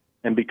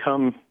and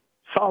become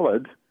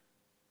solid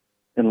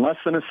in less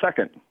than a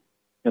second?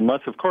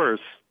 Unless, of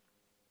course,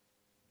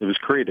 it was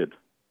created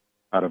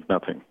out of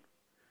nothing.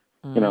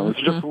 Mm-hmm.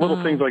 It's just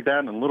little things like that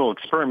and little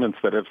experiments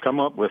that have come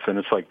up with, and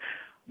it's like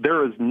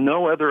there is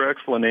no other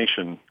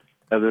explanation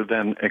other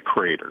than a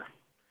creator.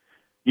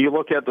 You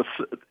look at the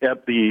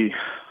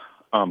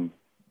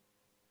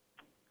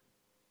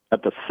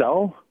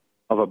cell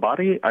of a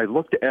body. I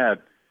looked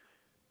at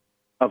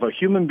of a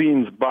human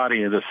being's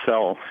body, the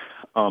cell.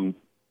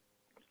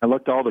 I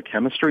looked at all the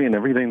chemistry and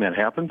everything that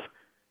happens.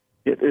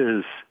 It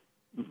is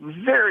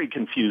very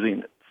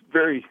confusing. It's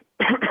very,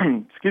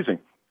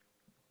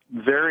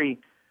 very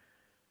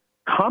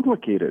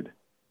complicated.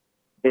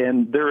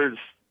 And there's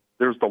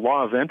the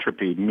law of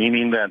entropy,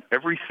 meaning that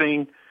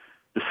everything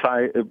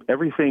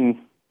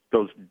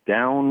goes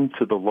down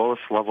to the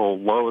lowest level,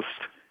 lowest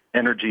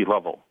energy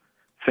level.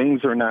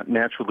 Things are not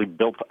naturally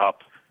built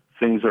up.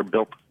 Things are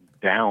built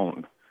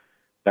down.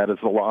 That is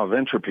the law of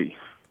entropy.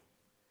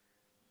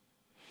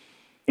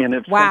 And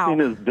if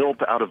something is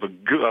built out of a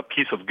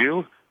piece of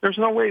goo, there's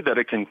no way that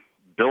it can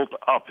build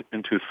up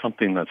into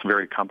something that's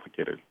very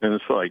complicated. And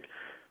it's like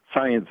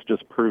science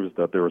just proves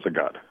that there is a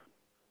God.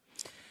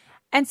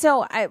 And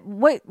so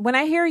when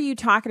I hear you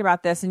talking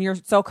about this and you're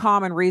so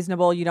calm and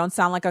reasonable, you don't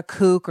sound like a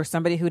kook or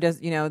somebody who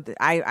does,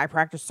 I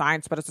practice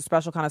science, but it's a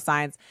special kind of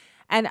science.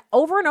 And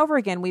over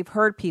again, we've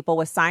heard people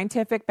with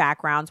scientific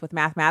backgrounds, with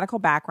mathematical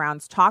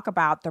backgrounds, talk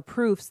about the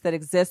proofs that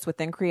exist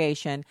within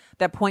creation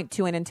that point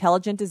to an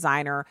intelligent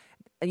designer,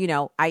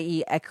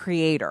 i.e. a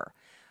creator.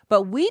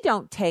 But we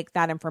don't take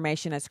that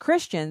information as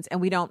Christians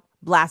and we don't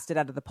blast it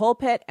out of the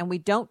pulpit and we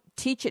don't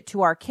teach it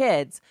to our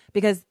kids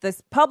because the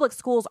public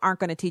schools aren't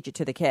going to teach it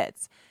to the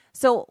kids.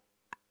 So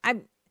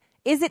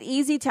is it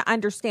easy to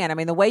understand? I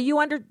mean, the way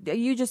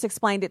you just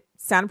explained it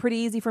sounded pretty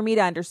easy for me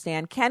to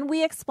understand. Can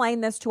we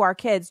explain this to our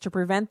kids to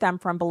prevent them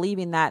from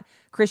believing that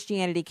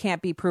Christianity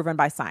can't be proven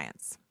by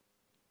science?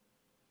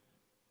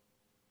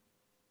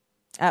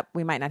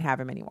 We might not have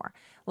him anymore.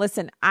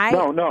 Listen,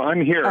 No, I'm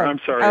here. I'm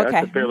sorry. Okay.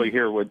 I could barely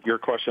hear what your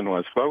question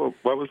was. What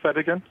was that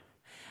again?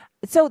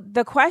 So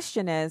the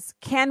question is,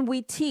 can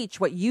we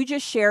teach what you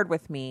just shared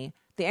with me,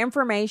 the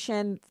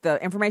information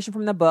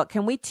from the book,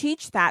 can we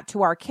teach that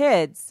to our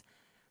kids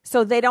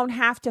so they don't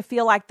have to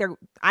feel like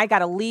I got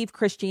to leave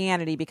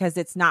Christianity because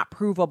it's not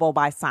provable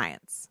by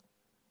science?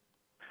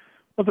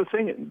 Well,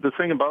 the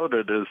thing about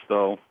it is,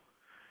 though,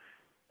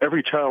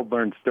 every child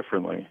learns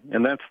differently.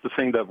 And that's the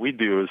thing that we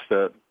do is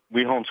that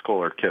we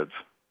homeschool our kids.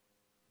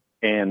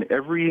 And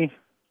every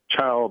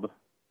child,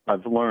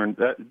 I've learned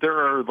that there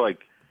are like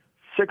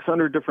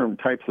 600 different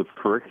types of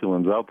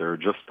curriculums out there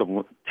just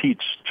to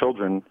teach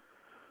children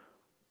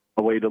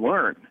a way to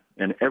learn.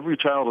 And every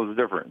child is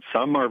different.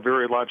 Some are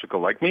very logical.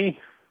 Like me,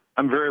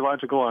 I'm very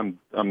logical.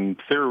 I'm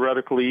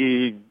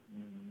theoretically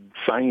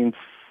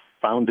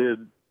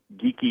science-founded,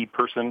 geeky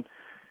person.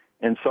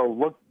 And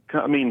so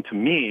to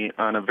me,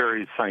 on a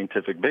very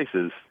scientific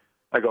basis,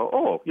 I go,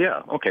 oh,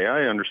 yeah, okay,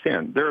 I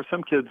understand. There are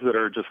some kids that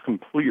are just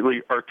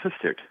completely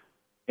artistic,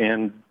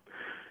 and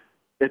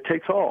it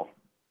takes all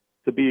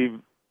to be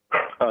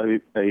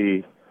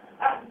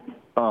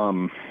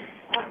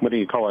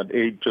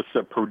just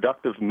a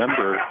productive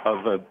member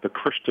of the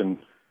Christian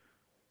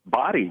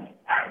body.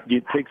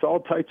 It takes all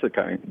types of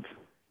kinds.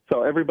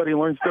 So everybody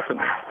learns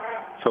differently.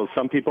 So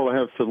some people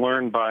have to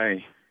learn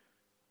by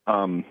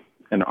an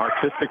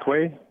artistic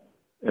way,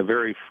 a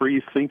very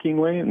free-thinking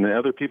way, and the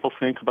other people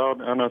think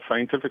about on a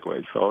scientific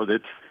way. So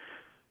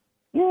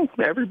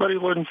everybody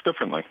learns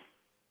differently.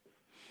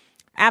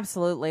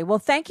 Absolutely. Well,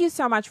 thank you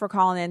so much for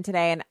calling in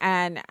today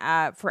and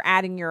for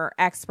adding your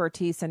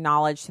expertise and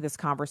knowledge to this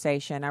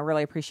conversation. I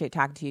really appreciate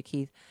talking to you,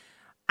 Keith.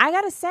 I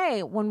got to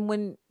say,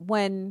 when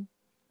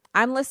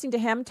I'm listening to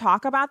him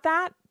talk about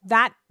that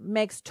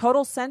makes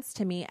total sense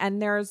to me. And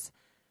there's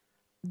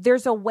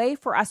a way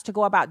for us to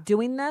go about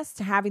doing this,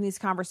 to having these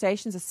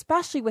conversations,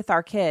 especially with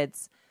our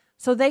kids,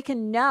 so they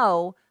can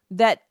know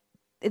that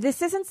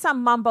this isn't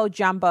some mumbo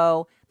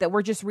jumbo that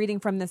we're just reading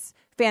from this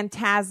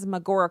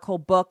phantasmagorical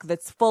book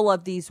that's full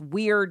of these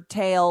weird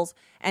tales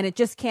and it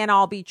just can't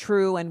all be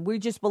true and we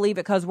just believe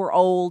it because we're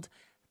old.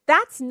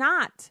 That's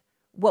not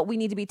what we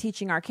need to be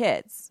teaching our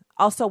kids.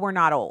 Also, we're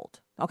not old,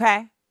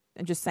 okay?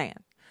 I'm just saying.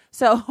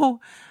 So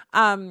what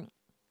I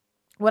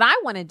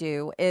want to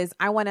do is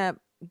I want to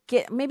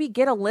get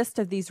a list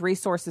of these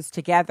resources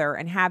together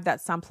and have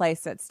that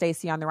someplace at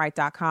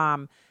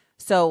StacyOnTheRight.com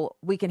so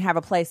we can have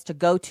a place to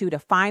go to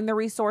find the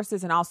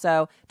resources and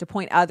also to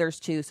point others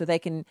to so they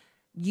can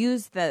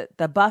use the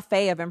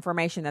buffet of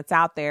information that's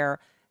out there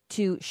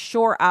to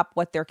shore up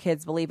what their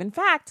kids believe. In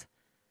fact,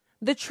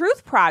 the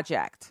Truth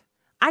Project,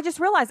 I just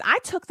realized I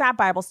took that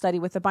Bible study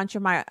with a bunch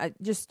of my,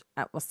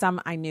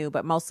 some I knew,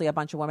 but mostly a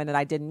bunch of women that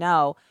I didn't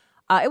know.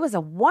 It was a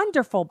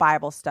wonderful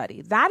Bible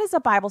study. That is a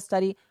Bible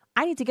study.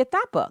 I need to get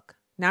that book.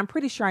 Now, I'm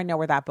pretty sure I know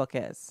where that book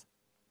is.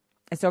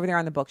 It's over there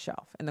on the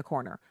bookshelf in the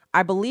corner.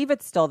 I believe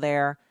it's still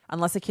there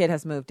unless a kid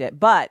has moved it.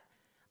 But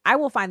I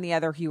will find the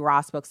other Hugh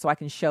Ross books so I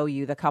can show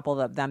you the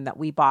couple of them that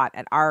we bought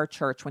at our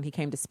church when he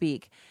came to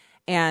speak.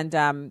 And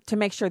to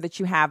make sure that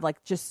you have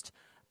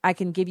I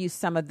can give you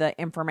some of the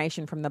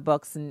information from the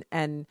books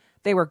and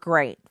they were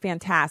great,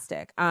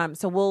 fantastic.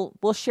 So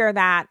we'll share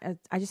that.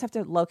 I just have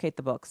to locate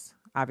the books,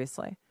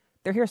 obviously.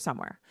 They're here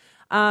somewhere.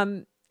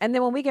 And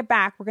then when we get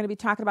back, we're going to be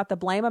talking about the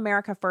Blame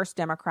America First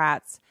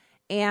Democrats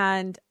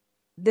and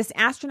this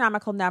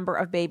astronomical number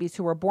of babies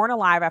who were born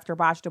alive after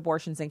botched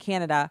abortions in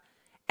Canada.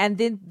 And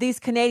then these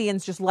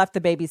Canadians just left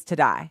the babies to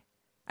die.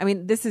 I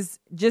mean, this is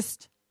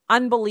just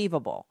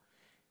unbelievable.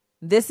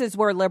 This is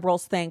where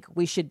liberals think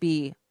we should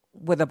be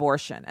with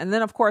abortion. And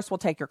then, of course, we'll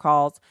take your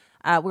calls.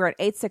 We're at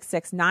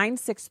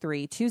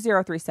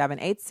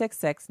 866-963-2037,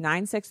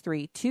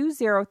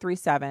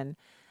 866-963-2037.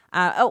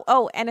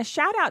 And a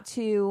shout out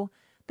to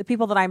the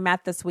people that I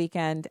met this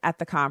weekend at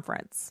the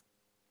conference.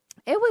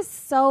 It was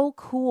so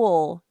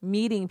cool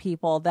meeting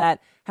people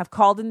that have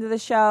called into the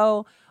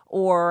show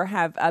or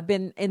have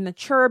been in the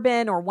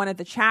Churban or one of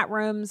the chat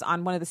rooms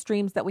on one of the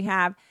streams that we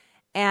have.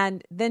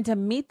 And then to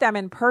meet them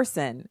in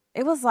person,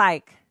 it was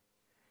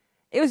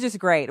just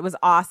great. It was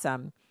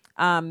awesome.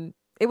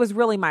 It was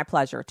really my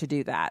pleasure to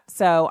do that.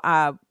 So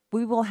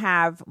we will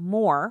have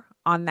more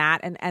on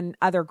that and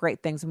other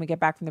great things when we get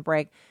back from the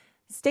break.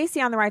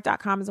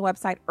 StacyOnTheRight.com is a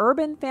website.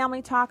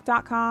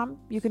 UrbanFamilyTalk.com.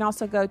 You can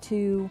also go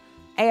to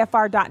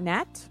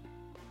AFR.net.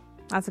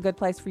 That's a good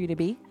place for you to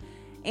be.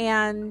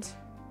 And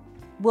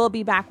We'll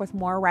be back with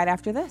more right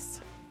after this.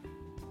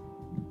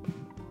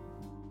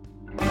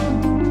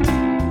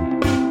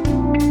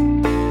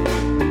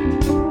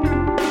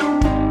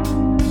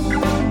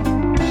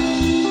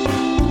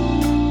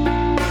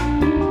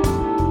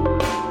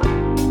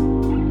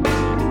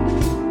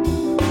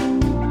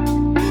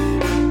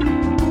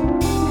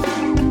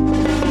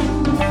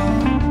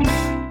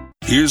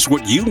 Here's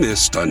what you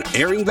missed on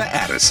Airing the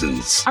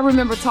Addisons. I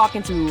remember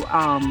talking to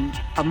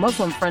a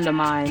Muslim friend of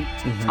mine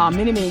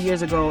many, many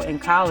years ago in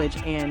college,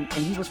 and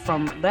he was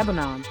from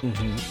Lebanon.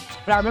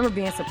 But I remember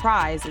being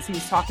surprised as he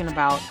was talking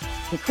about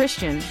the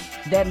Christian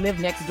that lived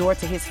next door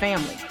to his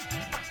family.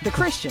 The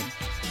Christian.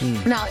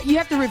 Now, you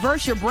have to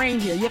reverse your brain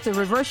here. You have to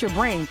reverse your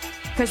brain.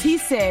 Because he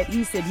said,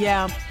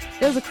 yeah,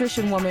 there's a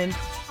Christian woman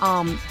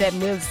that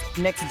lives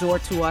next door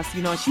to us,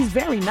 and she's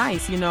very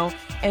nice,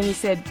 And he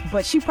said,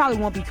 but she probably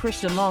won't be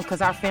Christian long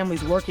because our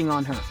family's working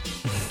on her.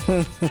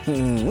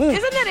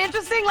 Isn't that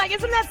interesting? Like,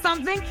 isn't that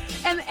something?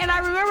 And I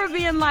remember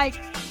being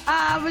like,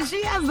 but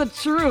she has the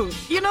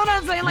truth. You know what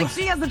I'm saying? Like,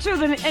 she has the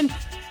truth.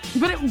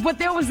 But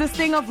there was this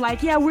thing of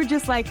like, yeah, we're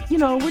just like,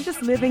 we're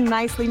just living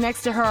nicely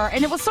next to her.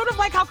 And it was sort of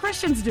like how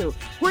Christians do.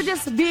 We're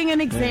just being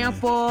an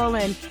example,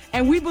 and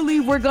we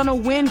believe we're going to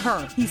win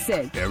her, he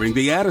said. Airing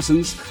the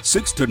Addisons,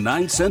 6 to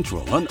 9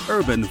 Central on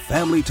Urban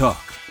Family Talk.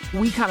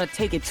 We kind of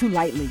take it too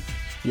lightly.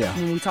 Yeah.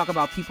 When we talk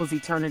about people's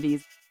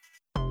eternities.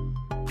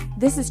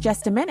 This is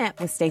Just a Minute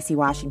with Stacey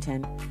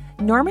Washington.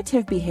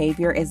 Normative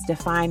behavior is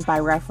defined by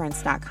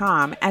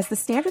Reference.com as the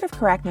standard of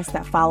correctness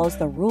that follows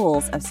the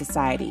rules of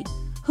society.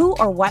 Who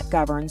or what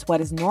governs what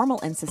is normal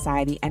in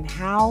society and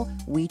how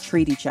we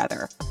treat each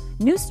other.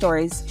 News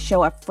stories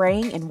show a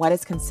fraying in what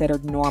is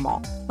considered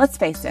normal. Let's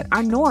face it,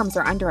 our norms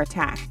are under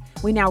attack.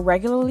 We now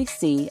regularly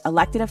see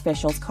elected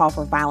officials call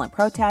for violent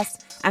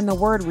protests, and the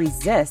word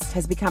resist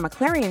has become a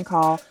clarion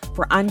call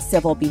for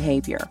uncivil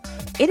behavior.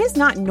 It is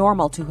not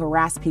normal to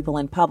harass people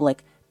in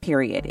public,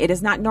 period. It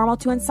is not normal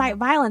to incite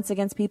violence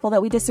against people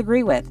that we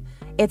disagree with.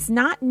 It's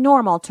not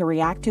normal to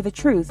react to the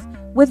truth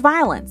with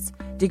violence.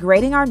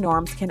 Degrading our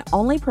norms can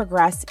only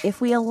progress if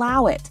we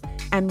allow it.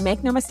 And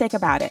make no mistake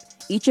about it,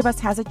 each of us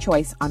has a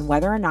choice on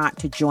whether or not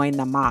to join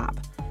the mob.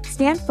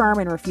 Stand firm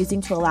in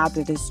refusing to allow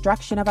the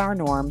destruction of our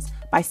norms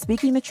by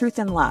speaking the truth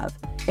in love.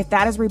 If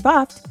that is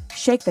rebuffed,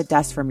 shake the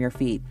dust from your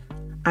feet.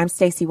 I'm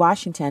Stacey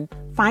Washington.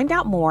 Find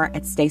out more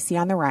at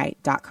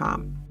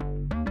StaceyOnTheRight.com.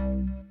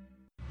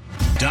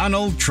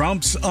 Donald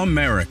Trump's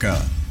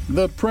America.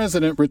 The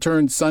president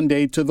returned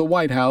Sunday to the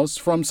White House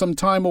from some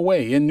time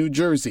away in New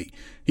Jersey.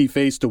 He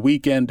faced a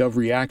weekend of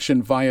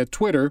reaction via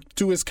Twitter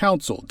to his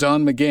counsel,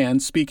 Don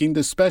McGahn, speaking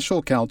to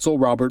special counsel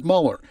Robert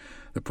Mueller.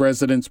 The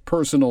president's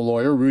personal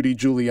lawyer, Rudy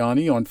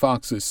Giuliani, on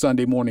Fox's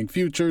Sunday Morning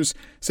Futures,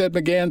 said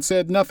McGahn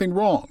said nothing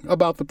wrong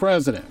about the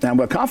president. And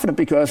we're confident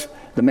because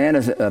the man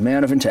is a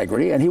man of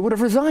integrity, and he would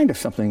have resigned if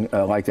something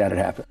like that had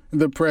happened.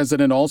 The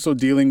president also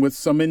dealing with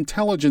some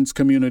intelligence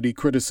community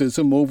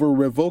criticism over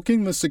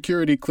revoking the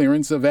security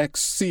clearance of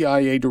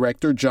ex-CIA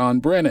Director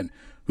John Brennan,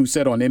 who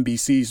said on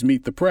NBC's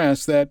Meet the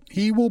Press that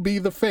he will be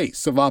the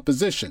face of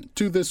opposition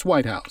to this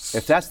White House.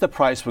 If that's the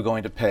price we're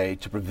going to pay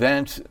to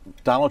prevent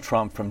Donald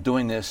Trump from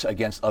doing this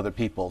against other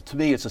people, to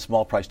me, it's a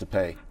small price to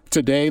pay.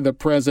 Today, the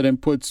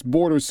president puts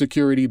border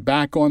security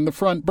back on the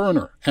front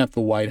burner at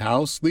the White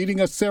House,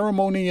 leading a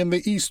ceremony in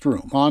the East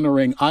Room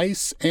honoring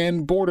ICE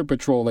and Border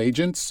Patrol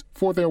agents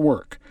for their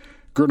work.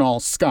 Gernal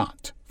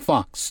Scott,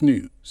 Fox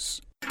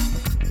News.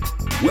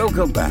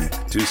 Welcome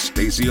back to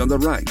Stacey on the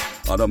Right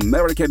on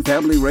American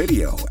Family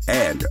Radio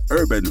and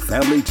Urban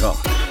Family Talk.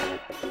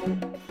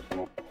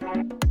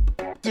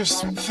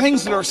 There's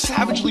things that are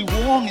savagely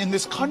wrong in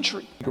this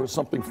country. There is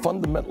something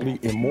fundamentally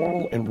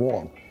immoral and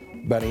wrong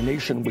about a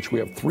nation in which we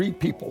have 3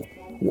 people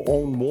who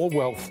own more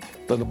wealth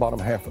than the bottom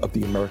half of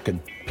the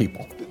American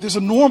people. There's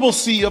a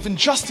normalcy of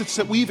injustice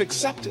that we've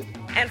accepted.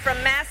 And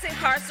from mass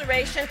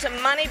incarceration to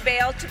money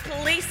bail to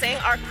policing,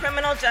 our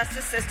criminal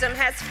justice system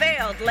has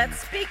failed. Let's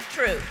speak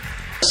truth.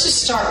 Let's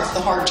just start with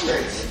the hard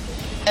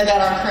truth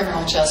about our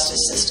criminal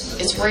justice system.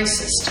 It's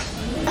racist.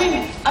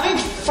 I mean,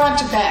 front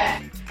to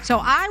back. So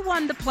I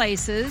won the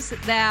places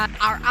that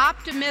are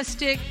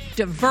optimistic,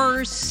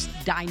 diverse,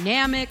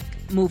 dynamic,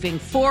 moving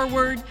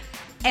forward.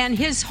 And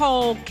his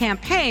whole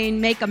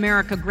campaign, Make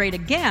America Great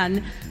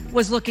Again,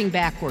 was looking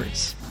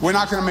backwards. We're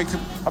not going to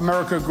make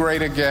America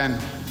great again.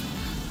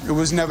 It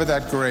was never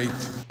that great.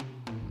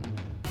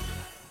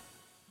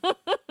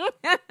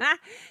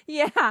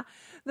 Yeah,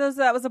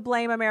 that was a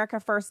Blame America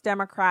First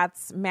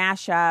Democrats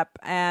mashup.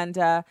 And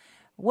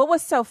what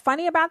was so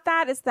funny about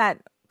that is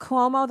that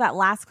Cuomo, that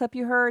last clip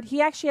you heard,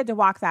 he actually had to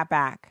walk that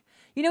back.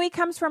 You know, he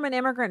comes from an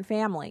immigrant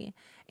family.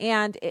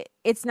 And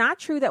it's not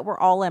true that we're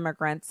all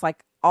immigrants.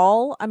 Like,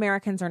 all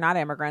Americans are not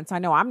immigrants. I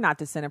know I'm not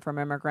descended from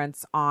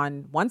immigrants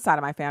on one side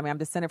of my family. I'm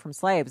descended from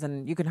slaves,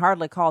 and you can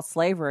hardly call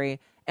slavery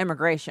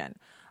immigration.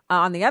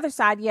 On the other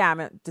side, yeah,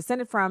 I'm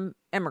descended from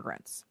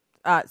immigrants.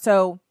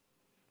 So,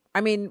 I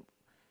mean,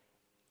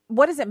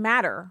 what does it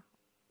matter?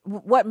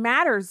 What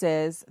matters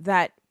is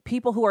that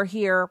people who are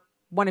here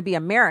want to be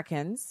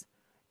Americans,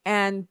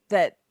 and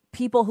that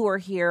people who are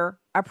here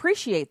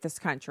appreciate this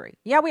country.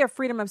 Yeah, we have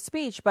freedom of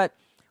speech, but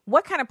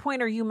what kind of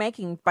point are you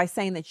making by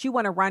saying that you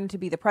want to run to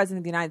be the president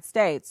of the United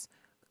States?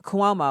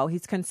 Cuomo,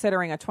 he's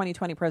considering a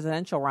 2020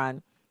 presidential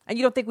run, and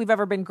you don't think we've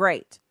ever been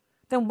great.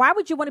 Then why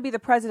would you want to be the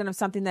president of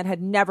something that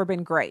had never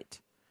been great?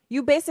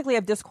 You basically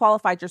have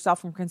disqualified yourself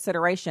from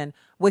consideration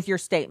with your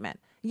statement.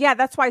 Yeah,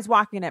 that's why he's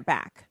walking it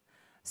back.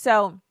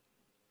 So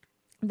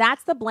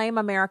that's the blame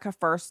America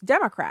first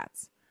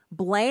Democrats.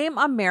 Blame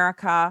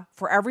America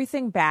for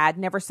everything bad,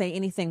 never say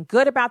anything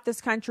good about this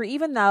country,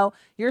 even though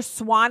you're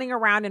swanning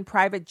around in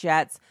private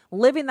jets,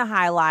 living the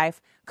high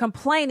life,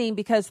 complaining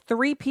because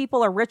 3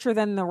 people are richer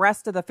than the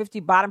rest of the 50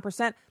 bottom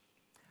percent.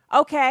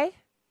 Okay.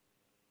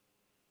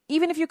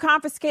 Even if you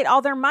confiscate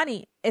all their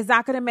money, is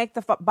that going to make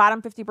the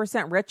bottom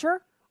 50%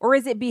 richer? Or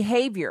is it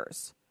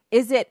behaviors?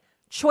 Is it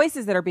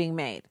choices that are being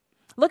made?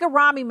 Look at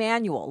Rahm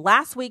Emanuel.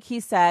 Last week, he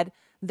said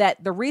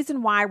that the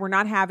reason why we're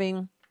not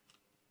having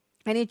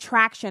any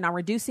traction on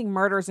reducing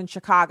murders in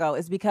Chicago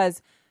is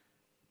because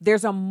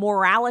there's a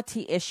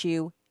morality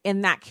issue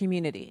in that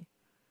community.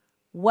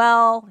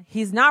 Well,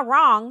 he's not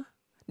wrong.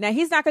 Now,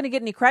 he's not going to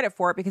get any credit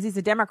for it because he's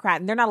a Democrat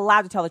and they're not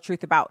allowed to tell the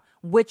truth about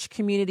which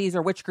communities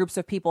or which groups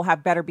of people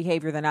have better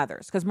behavior than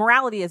others, because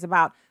morality is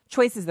about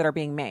choices that are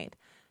being made.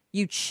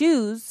 You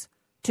choose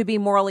to be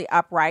morally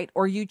upright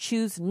or you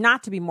choose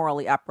not to be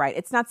morally upright.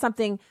 It's not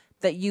something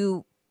that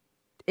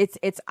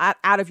it's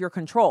out of your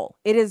control.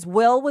 It is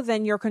well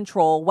within your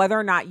control whether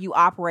or not you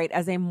operate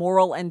as a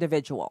moral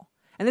individual.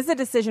 And this is a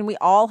decision we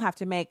all have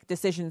to make,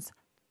 decisions,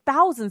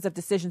 thousands of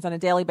decisions on a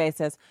daily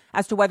basis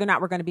as to whether or not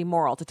we're going to be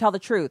moral, to tell the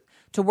truth,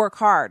 to work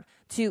hard,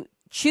 to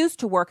choose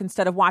to work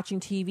instead of watching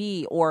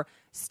TV or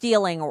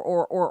stealing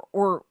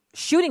or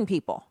shooting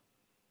people.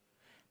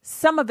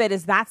 Some of it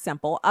is that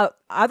simple.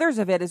 Others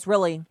of it is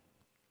really,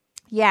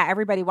 yeah,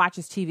 everybody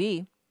watches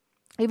TV.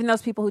 Even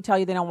those people who tell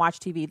you they don't watch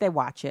TV, they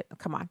watch it.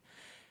 Come on.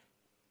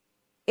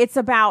 It's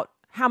about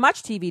how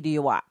much TV do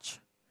you watch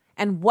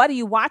and what are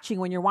you watching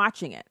when you're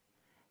watching it?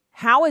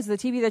 How is the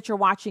TV that you're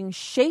watching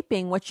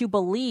shaping what you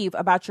believe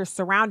about your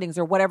surroundings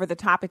or whatever the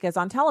topic is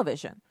on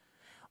television?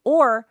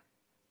 Or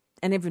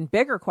an even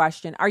bigger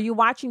question, are you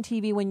watching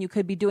TV when you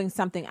could be doing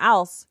something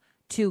else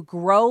to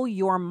grow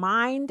your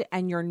mind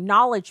and your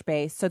knowledge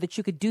base so that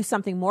you could do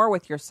something more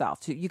with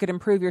yourself, you could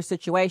improve your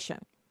situation?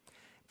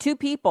 2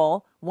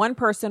 people, one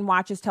person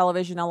watches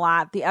television a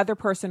lot, the other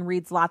person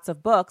reads lots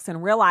of books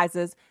and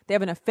realizes they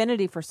have an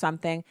affinity for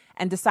something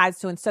and decides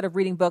to, instead of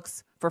reading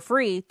books for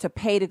free, to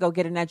pay to go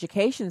get an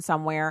education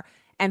somewhere.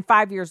 And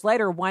 5 years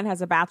later, one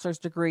has a bachelor's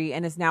degree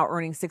and is now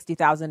earning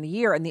 $60,000 a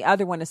year, and the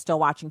other one is still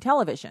watching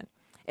television.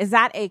 Is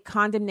that a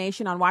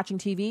condemnation on watching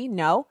TV?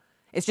 No.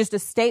 It's just a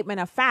statement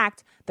of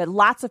fact that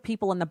lots of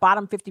people in the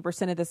bottom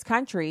 50% of this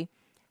country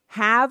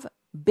have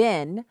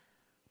been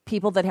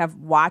people that have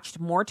watched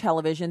more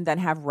television than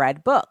have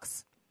read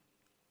books.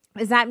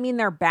 Does that mean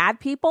they're bad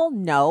people?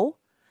 No.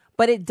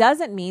 But it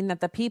doesn't mean that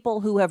the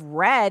people who have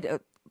read,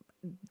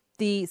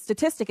 the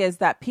statistic is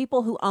that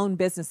people who own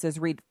businesses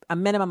read a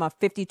minimum of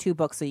 52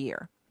 books a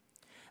year.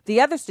 The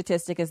other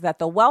statistic is that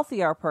the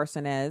wealthier a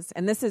person is,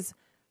 and this is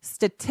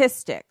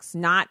statistics,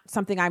 not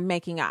something I'm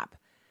making up,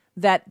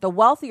 that the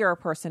wealthier a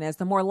person is,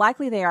 the more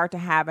likely they are to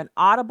have an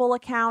Audible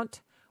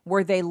account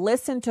where they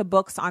listen to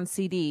books on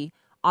CD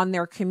on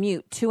their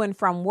commute to and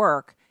from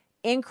work,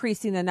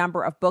 increasing the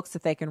number of books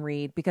that they can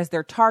read because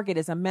their target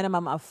is a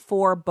minimum of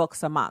 4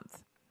 books a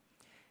month.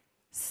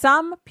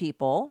 Some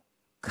people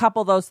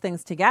couple those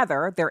things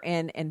together. They're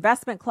in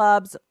investment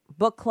clubs,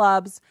 book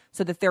clubs,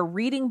 so that they're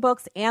reading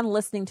books and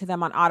listening to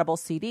them on Audible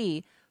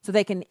CD so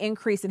they can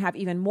increase and have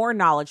even more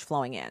knowledge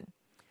flowing in.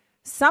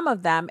 Some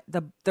of them,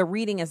 the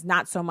reading is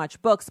not so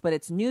much books, but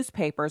it's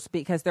newspapers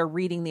because they're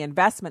reading the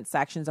investment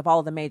sections of all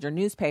of the major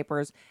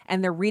newspapers,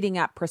 and they're reading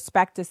up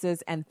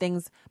prospectuses and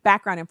things,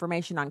 background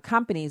information on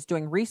companies,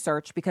 doing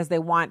research because they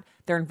want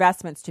their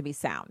investments to be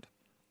sound.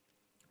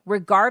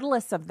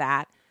 Regardless of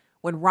that,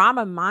 when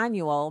Rahm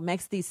Emanuel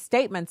makes these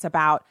statements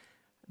about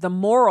the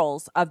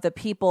morals of the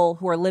people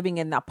who are living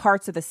in the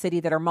parts of the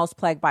city that are most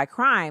plagued by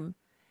crime,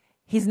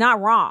 he's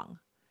not wrong.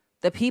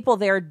 The people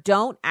there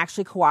don't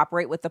actually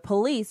cooperate with the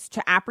police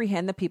to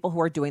apprehend the people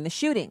who are doing the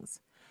shootings.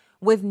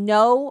 With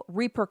no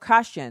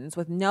repercussions,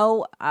 with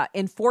no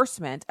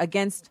enforcement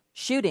against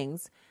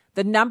shootings,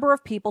 the number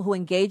of people who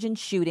engage in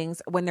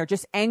shootings when they're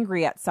just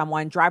angry at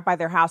someone, drive by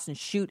their house and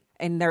shoot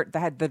in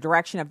the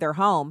direction of their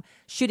home,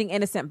 shooting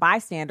innocent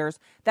bystanders,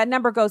 that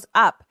number goes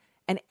up.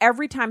 And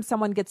every time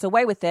someone gets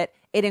away with it,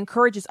 it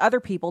encourages other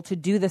people to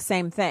do the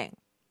same thing.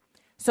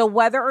 So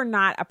whether or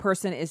not a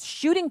person is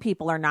shooting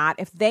people or not,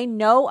 if they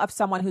know of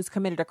someone who's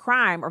committed a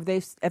crime or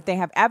if they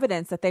have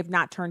evidence that they've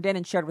not turned in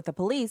and shared with the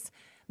police,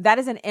 that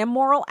is an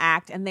immoral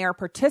act and they are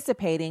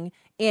participating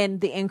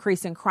in the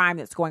increase in crime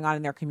that's going on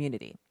in their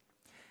community.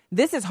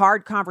 This is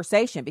hard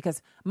conversation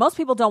because most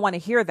people don't want to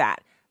hear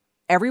that.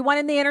 Everyone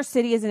in the inner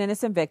city is an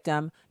innocent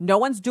victim. No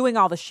one's doing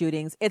all the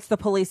shootings. It's the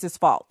police's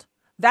fault.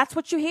 That's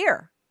what you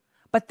hear.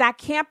 But that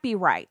can't be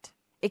right.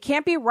 It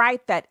can't be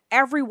right that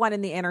everyone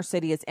in the inner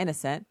city is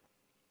innocent.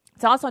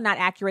 It's also not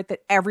accurate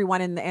that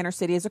everyone in the inner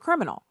city is a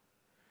criminal.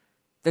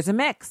 There's a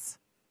mix.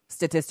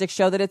 Statistics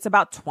show that it's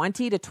about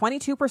 20 to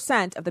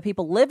 22% of the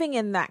people living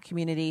in that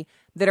community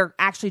that are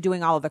actually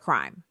doing all of the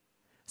crime.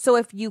 So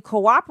if you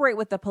cooperate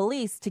with the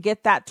police to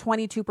get that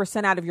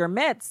 22% out of your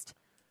midst,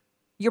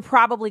 you're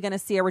probably going to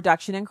see a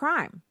reduction in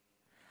crime.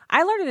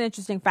 I learned an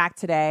interesting fact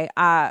today.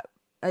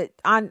 It's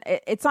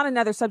on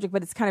another subject,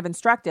 but it's kind of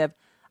instructive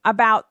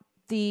about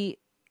the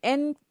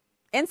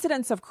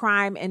incidence of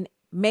crime in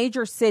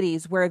major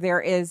cities where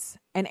there is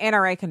an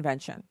NRA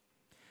convention.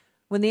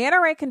 When the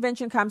NRA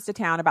convention comes to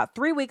town, about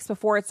 3 weeks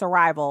before its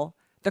arrival,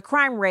 the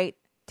crime rate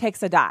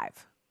takes a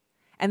dive.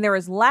 And there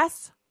is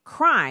less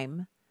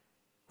crime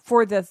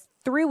for the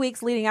 3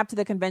 weeks leading up to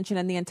the convention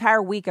and the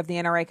entire week of the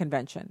NRA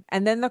convention.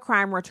 And then the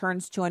crime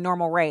returns to a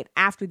normal rate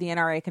after the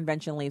NRA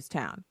convention leaves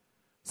town.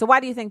 So why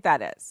do you think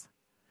that is?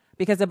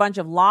 Because a bunch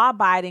of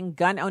law-abiding,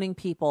 gun-owning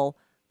people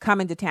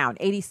come into town,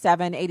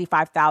 87,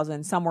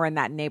 85,000, somewhere in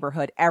that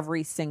neighborhood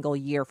every single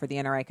year for the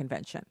NRA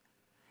convention.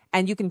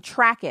 And you can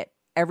track it.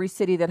 Every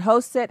city that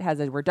hosts it has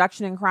a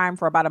reduction in crime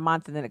for about a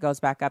month, and then it goes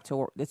back up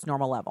to its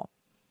normal level.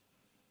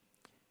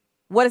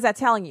 What is that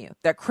telling you?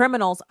 That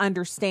criminals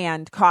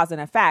understand cause and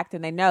effect,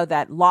 and they know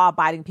that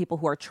law-abiding people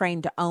who are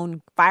trained to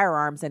own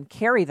firearms and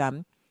carry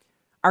them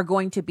are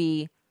going to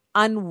be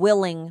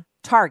unwilling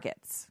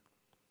targets.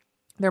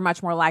 They're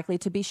much more likely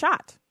to be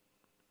shot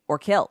or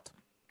killed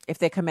if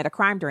they commit a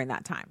crime during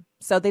that time.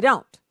 So they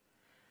don't.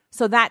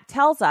 So that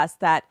tells us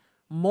that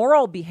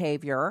moral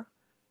behavior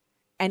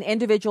and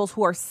individuals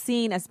who are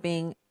seen as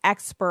being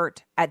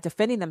expert at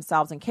defending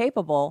themselves and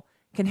capable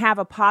can have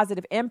a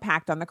positive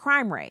impact on the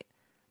crime rate,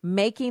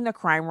 making the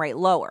crime rate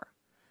lower.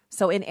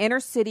 So in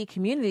inner city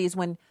communities,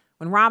 when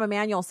Rahm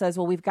Emanuel says,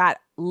 well, we've got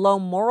low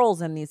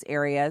morals in these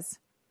areas,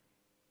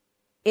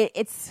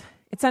 it's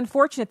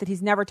unfortunate that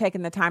he's never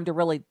taken the time to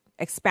really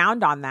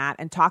expound on that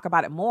and talk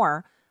about it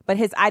more, but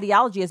his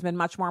ideology has been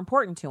much more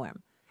important to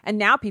him. And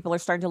now people are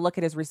starting to look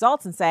at his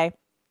results and say,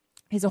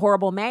 he's a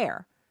horrible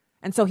mayor.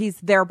 And so he's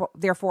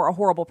therefore a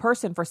horrible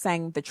person for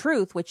saying the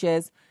truth, which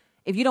is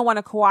if you don't want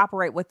to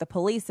cooperate with the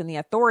police and the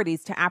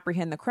authorities to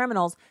apprehend the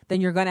criminals,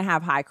 then you're going to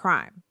have high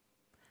crime.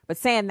 But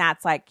saying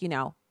that's like,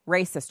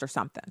 racist or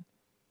something.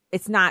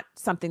 It's not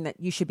something that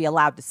you should be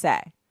allowed to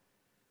say.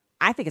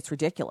 I think it's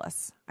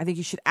ridiculous. I think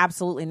you should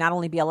absolutely not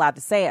only be allowed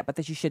to say it, but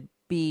that you should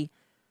be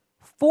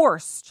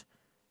forced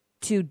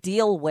to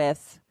deal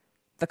with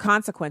the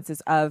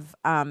consequences of,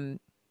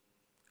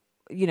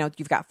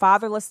 you've got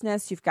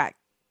fatherlessness, you've got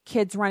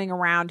kids running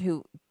around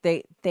who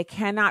they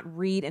cannot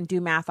read and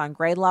do math on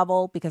grade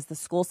level because the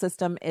school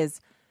system is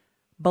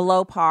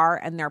below par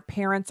and their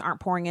parents aren't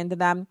pouring into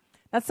them.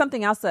 That's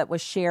something else that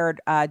was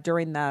shared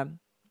during the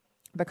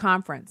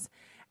conference.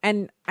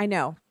 And I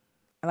know,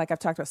 like I've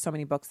talked about so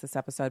many books this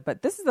episode,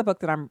 but this is the book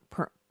that I'm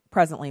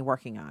presently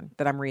working on,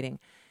 that I'm reading.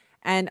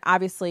 And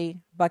obviously,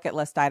 bucket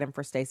list item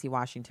for Stacey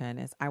Washington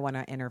is I want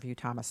to interview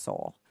Thomas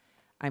Sowell.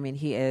 I mean,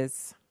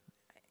 he's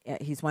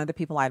one of the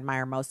people I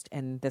admire most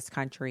in this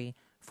country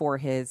for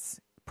his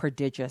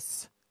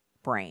prodigious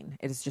brain.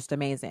 It is just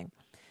amazing.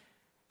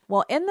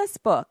 Well, in this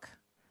book,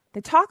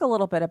 they talk a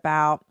little bit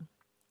about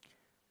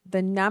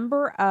the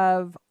number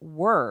of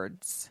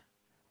words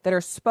that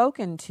are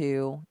spoken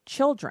to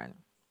children.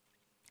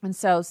 And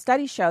so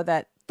studies show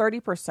that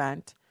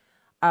 30%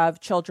 of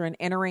children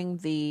entering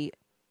the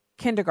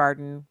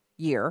kindergarten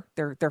year,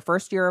 their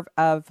first year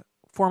of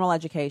formal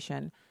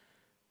education,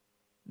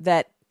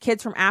 that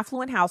kids from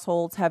affluent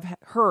households have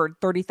heard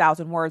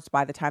 30,000 words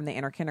by the time they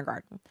enter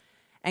kindergarten.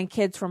 And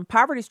kids from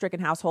poverty-stricken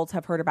households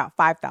have heard about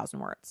 5,000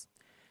 words.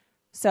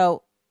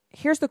 So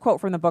here's the quote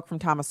from the book from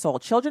Thomas Sowell.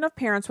 Children of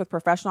parents with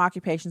professional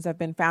occupations have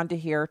been found to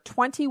hear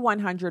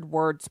 2,100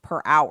 words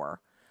per hour,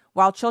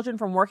 while children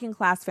from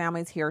working-class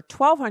families hear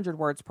 1,200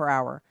 words per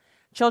hour.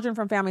 Children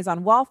from families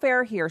on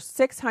welfare hear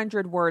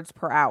 600 words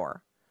per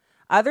hour.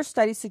 Other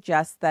studies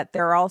suggest that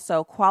there are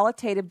also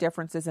qualitative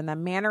differences in the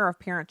manner of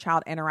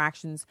parent-child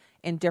interactions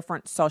in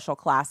different social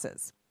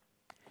classes.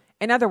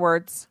 In other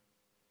words,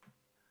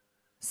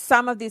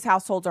 some of these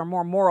households are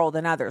more moral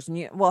than others.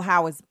 And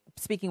how is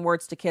speaking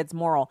words to kids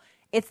moral?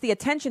 It's the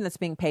attention that's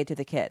being paid to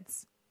the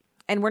kids.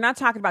 And we're not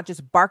talking about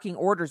just barking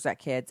orders at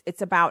kids.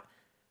 It's about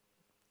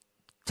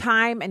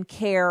time and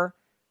care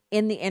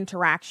in the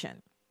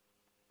interaction.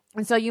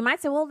 And so you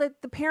might say, well,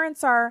 the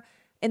parents are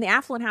in the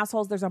affluent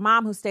households, there's a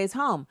mom who stays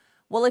home.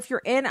 Well, if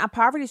you're in a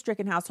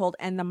poverty-stricken household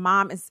and the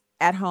mom is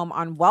at home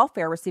on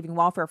welfare, receiving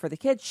welfare for the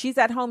kids, she's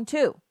at home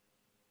too.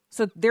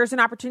 So there's an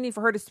opportunity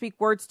for her to speak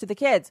words to the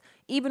kids.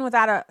 Even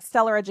without a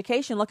stellar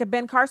education, look at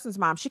Ben Carson's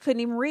mom. She couldn't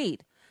even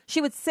read.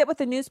 She would sit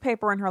with a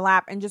newspaper in her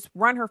lap and just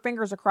run her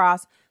fingers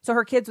across so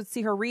her kids would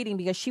see her reading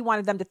because she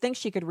wanted them to think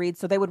she could read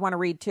so they would want to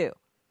read too.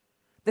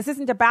 This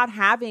isn't about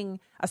having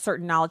a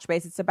certain knowledge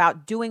base. It's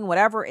about doing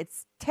whatever it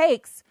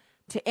takes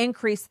to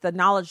increase the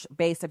knowledge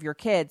base of your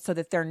kids so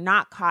that they're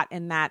not caught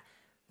in that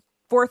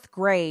fourth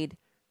grade,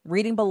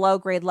 reading below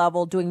grade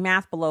level, doing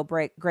math below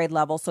grade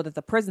level, so that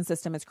the prison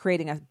system is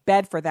creating a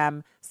bed for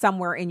them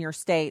somewhere in your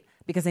state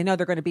because they know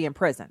they're going to be in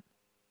prison.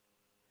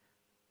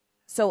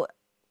 So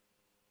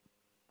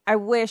I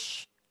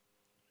wish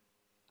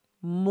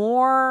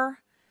more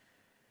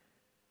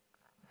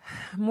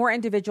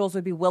individuals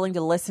would be willing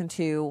to listen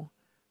to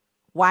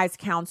wise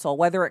counsel,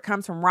 whether it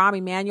comes from Rahm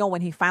Emanuel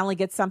when he finally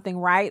gets something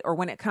right, or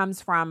when it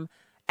comes from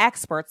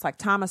experts like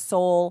Thomas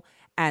Sowell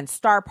and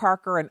Star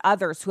Parker and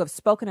others who have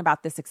spoken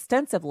about this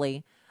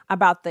extensively,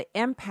 about the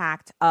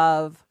impact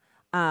of,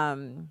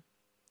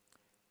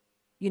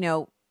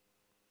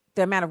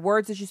 the amount of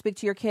words that you speak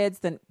to your kids,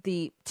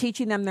 the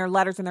teaching them their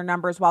letters and their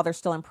numbers while they're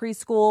still in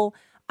preschool,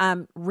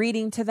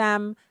 reading to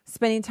them,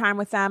 spending time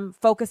with them,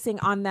 focusing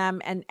on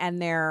them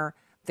and their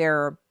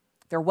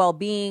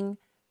well-being,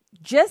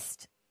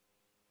 just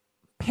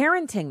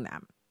parenting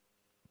them.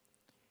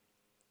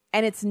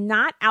 And it's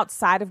not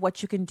outside of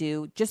what you can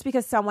do. Just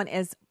because someone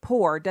is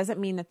poor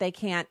doesn't mean that they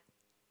can't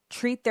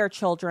treat their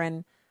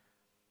children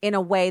in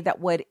a way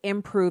that would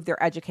improve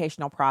their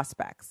educational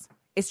prospects.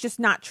 It's just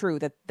not true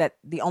that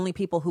the only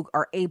people who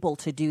are able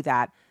to do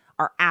that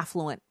are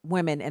affluent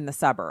women in the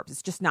suburbs.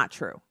 It's just not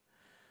true.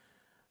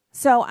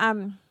 So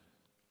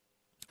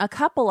a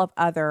couple of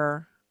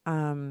other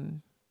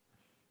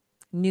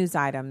news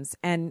items,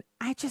 and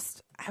I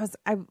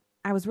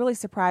was really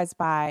surprised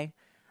by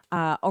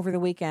over the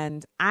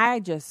weekend. I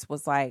just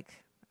was like,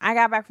 I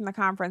got back from the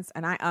conference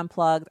and I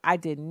unplugged. I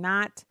did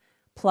not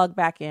plug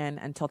back in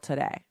until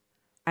today,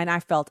 and I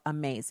felt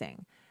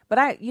amazing.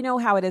 But you know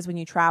how it is when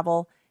you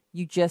travel.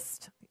 You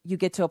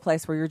get to a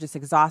place where you're just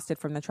exhausted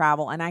from the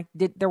travel. And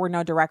there were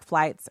no direct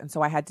flights. And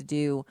so I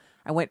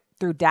went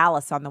through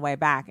Dallas on the way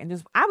back,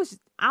 and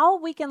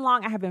all weekend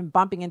long, I have been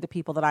bumping into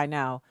people that I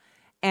know,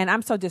 and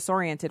I'm so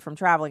disoriented from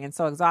traveling and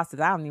so exhausted.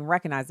 I don't even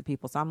recognize the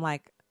people. So I'm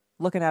like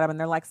looking at them and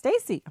they're like,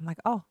 Stacy. I'm like,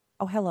 oh,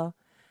 hello.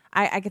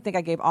 I think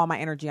I gave all my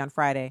energy on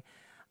Friday.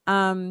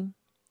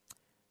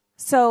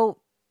 So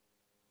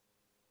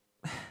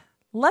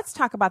let's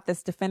talk about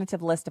this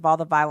definitive list of all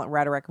the violent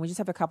rhetoric. We just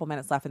have a couple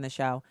minutes left in the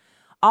show.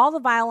 All the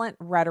violent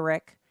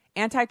rhetoric,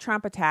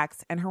 anti-Trump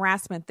attacks, and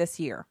harassment this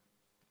year.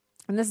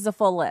 And this is a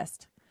full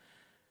list.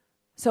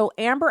 So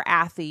Amber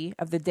Athey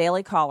of the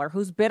Daily Caller,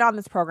 who's been on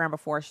this program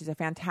before, she's a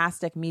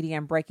fantastic media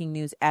and breaking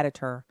news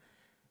editor,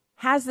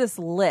 has this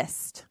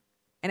list.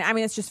 And I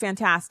mean, it's just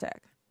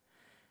fantastic.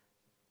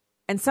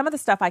 And some of the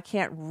stuff I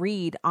can't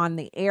read on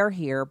the air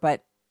here,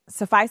 but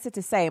suffice it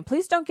to say, and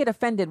please don't get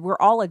offended, we're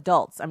all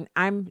adults.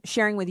 I'm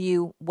sharing with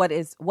you what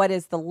is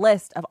the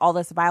list of all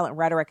this violent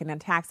rhetoric and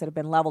attacks that have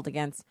been leveled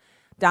against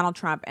Donald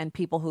Trump and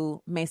people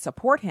who may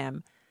support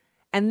him.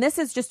 And this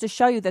is just to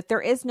show you that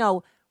there is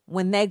no,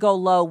 when they go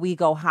low, we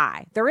go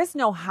high. There is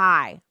no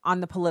high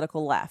on the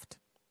political left.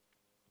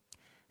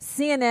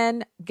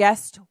 CNN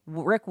guest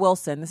Rick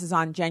Wilson, this is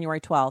on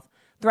January 12th,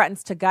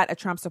 threatens to gut a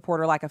Trump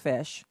supporter like a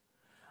fish.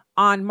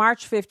 On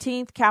March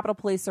 15th, Capitol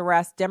Police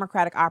arrest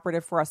Democratic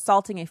operative for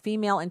assaulting a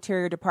female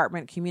Interior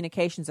Department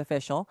communications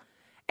official.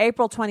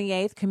 April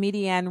 28th,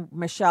 comedian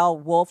Michelle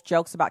Wolf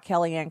jokes about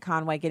Kellyanne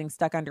Conway getting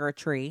stuck under a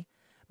tree.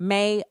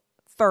 May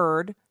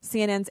 3rd,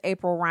 CNN's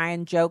April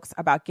Ryan jokes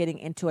about getting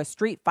into a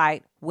street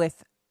fight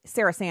with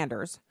Sarah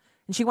Sanders,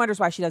 and she wonders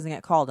why she doesn't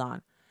get called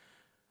on.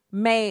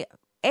 May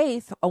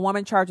 8th, a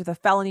woman charged with a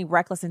felony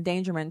reckless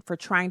endangerment for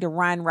trying to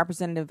run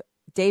Representative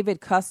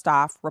David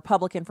Kustoff,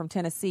 Republican from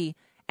Tennessee,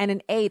 and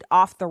an aide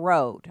off the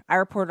road. I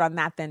reported on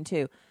that then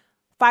too.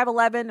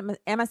 511,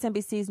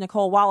 MSNBC's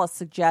Nicole Wallace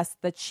suggests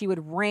that she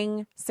would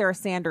wring Sarah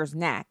Sanders'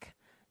 neck.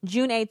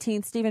 June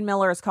 18th, Stephen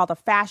Miller is called a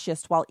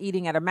fascist while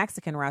eating at a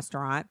Mexican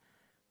restaurant,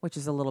 which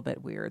is a little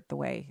bit weird, the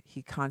way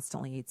he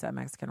constantly eats at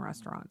Mexican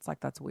restaurants. Like,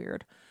 that's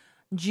weird.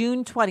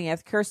 June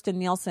 20th, Kirsten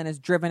Nielsen is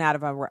driven out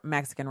of a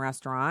Mexican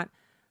restaurant.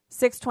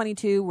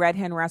 622, Red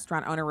Hen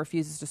restaurant owner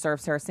refuses to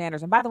serve Sarah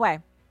Sanders. And by the way,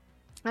 I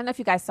don't know if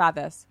you guys saw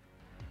this.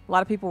 A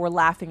lot of people were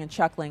laughing and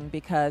chuckling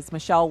because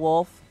Michelle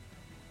Wolf,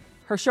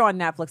 her show on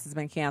Netflix has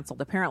been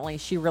canceled. Apparently,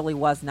 she really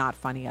was not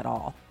funny at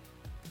all.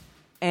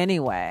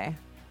 Anyway,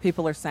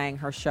 people are saying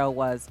her show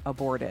was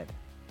aborted.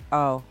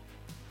 Oh,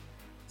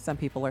 some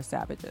people are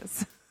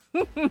savages.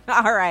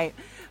 All right.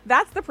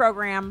 That's the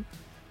program.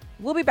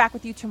 We'll be back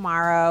with you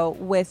tomorrow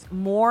with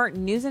more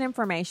news and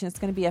information. It's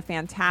going to be a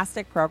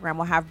fantastic program.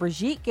 We'll have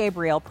Brigitte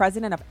Gabriel,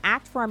 president of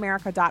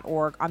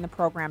actforamerica.org, on the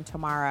program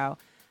tomorrow.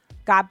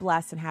 God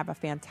bless and have a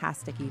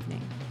fantastic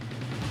evening.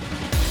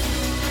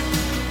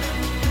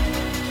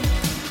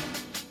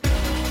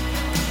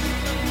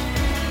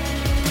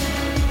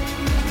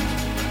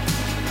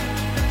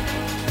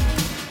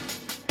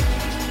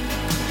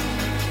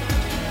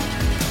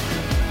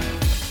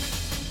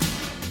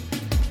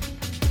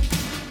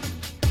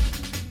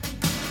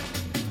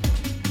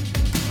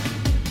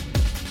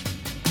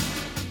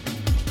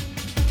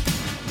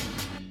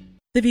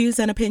 The views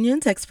and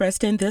opinions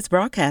expressed in this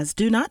broadcast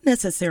do not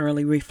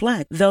necessarily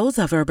reflect those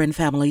of Urban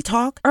Family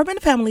Talk, Urban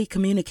Family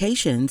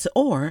Communications,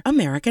 or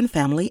American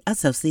Family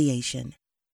Association.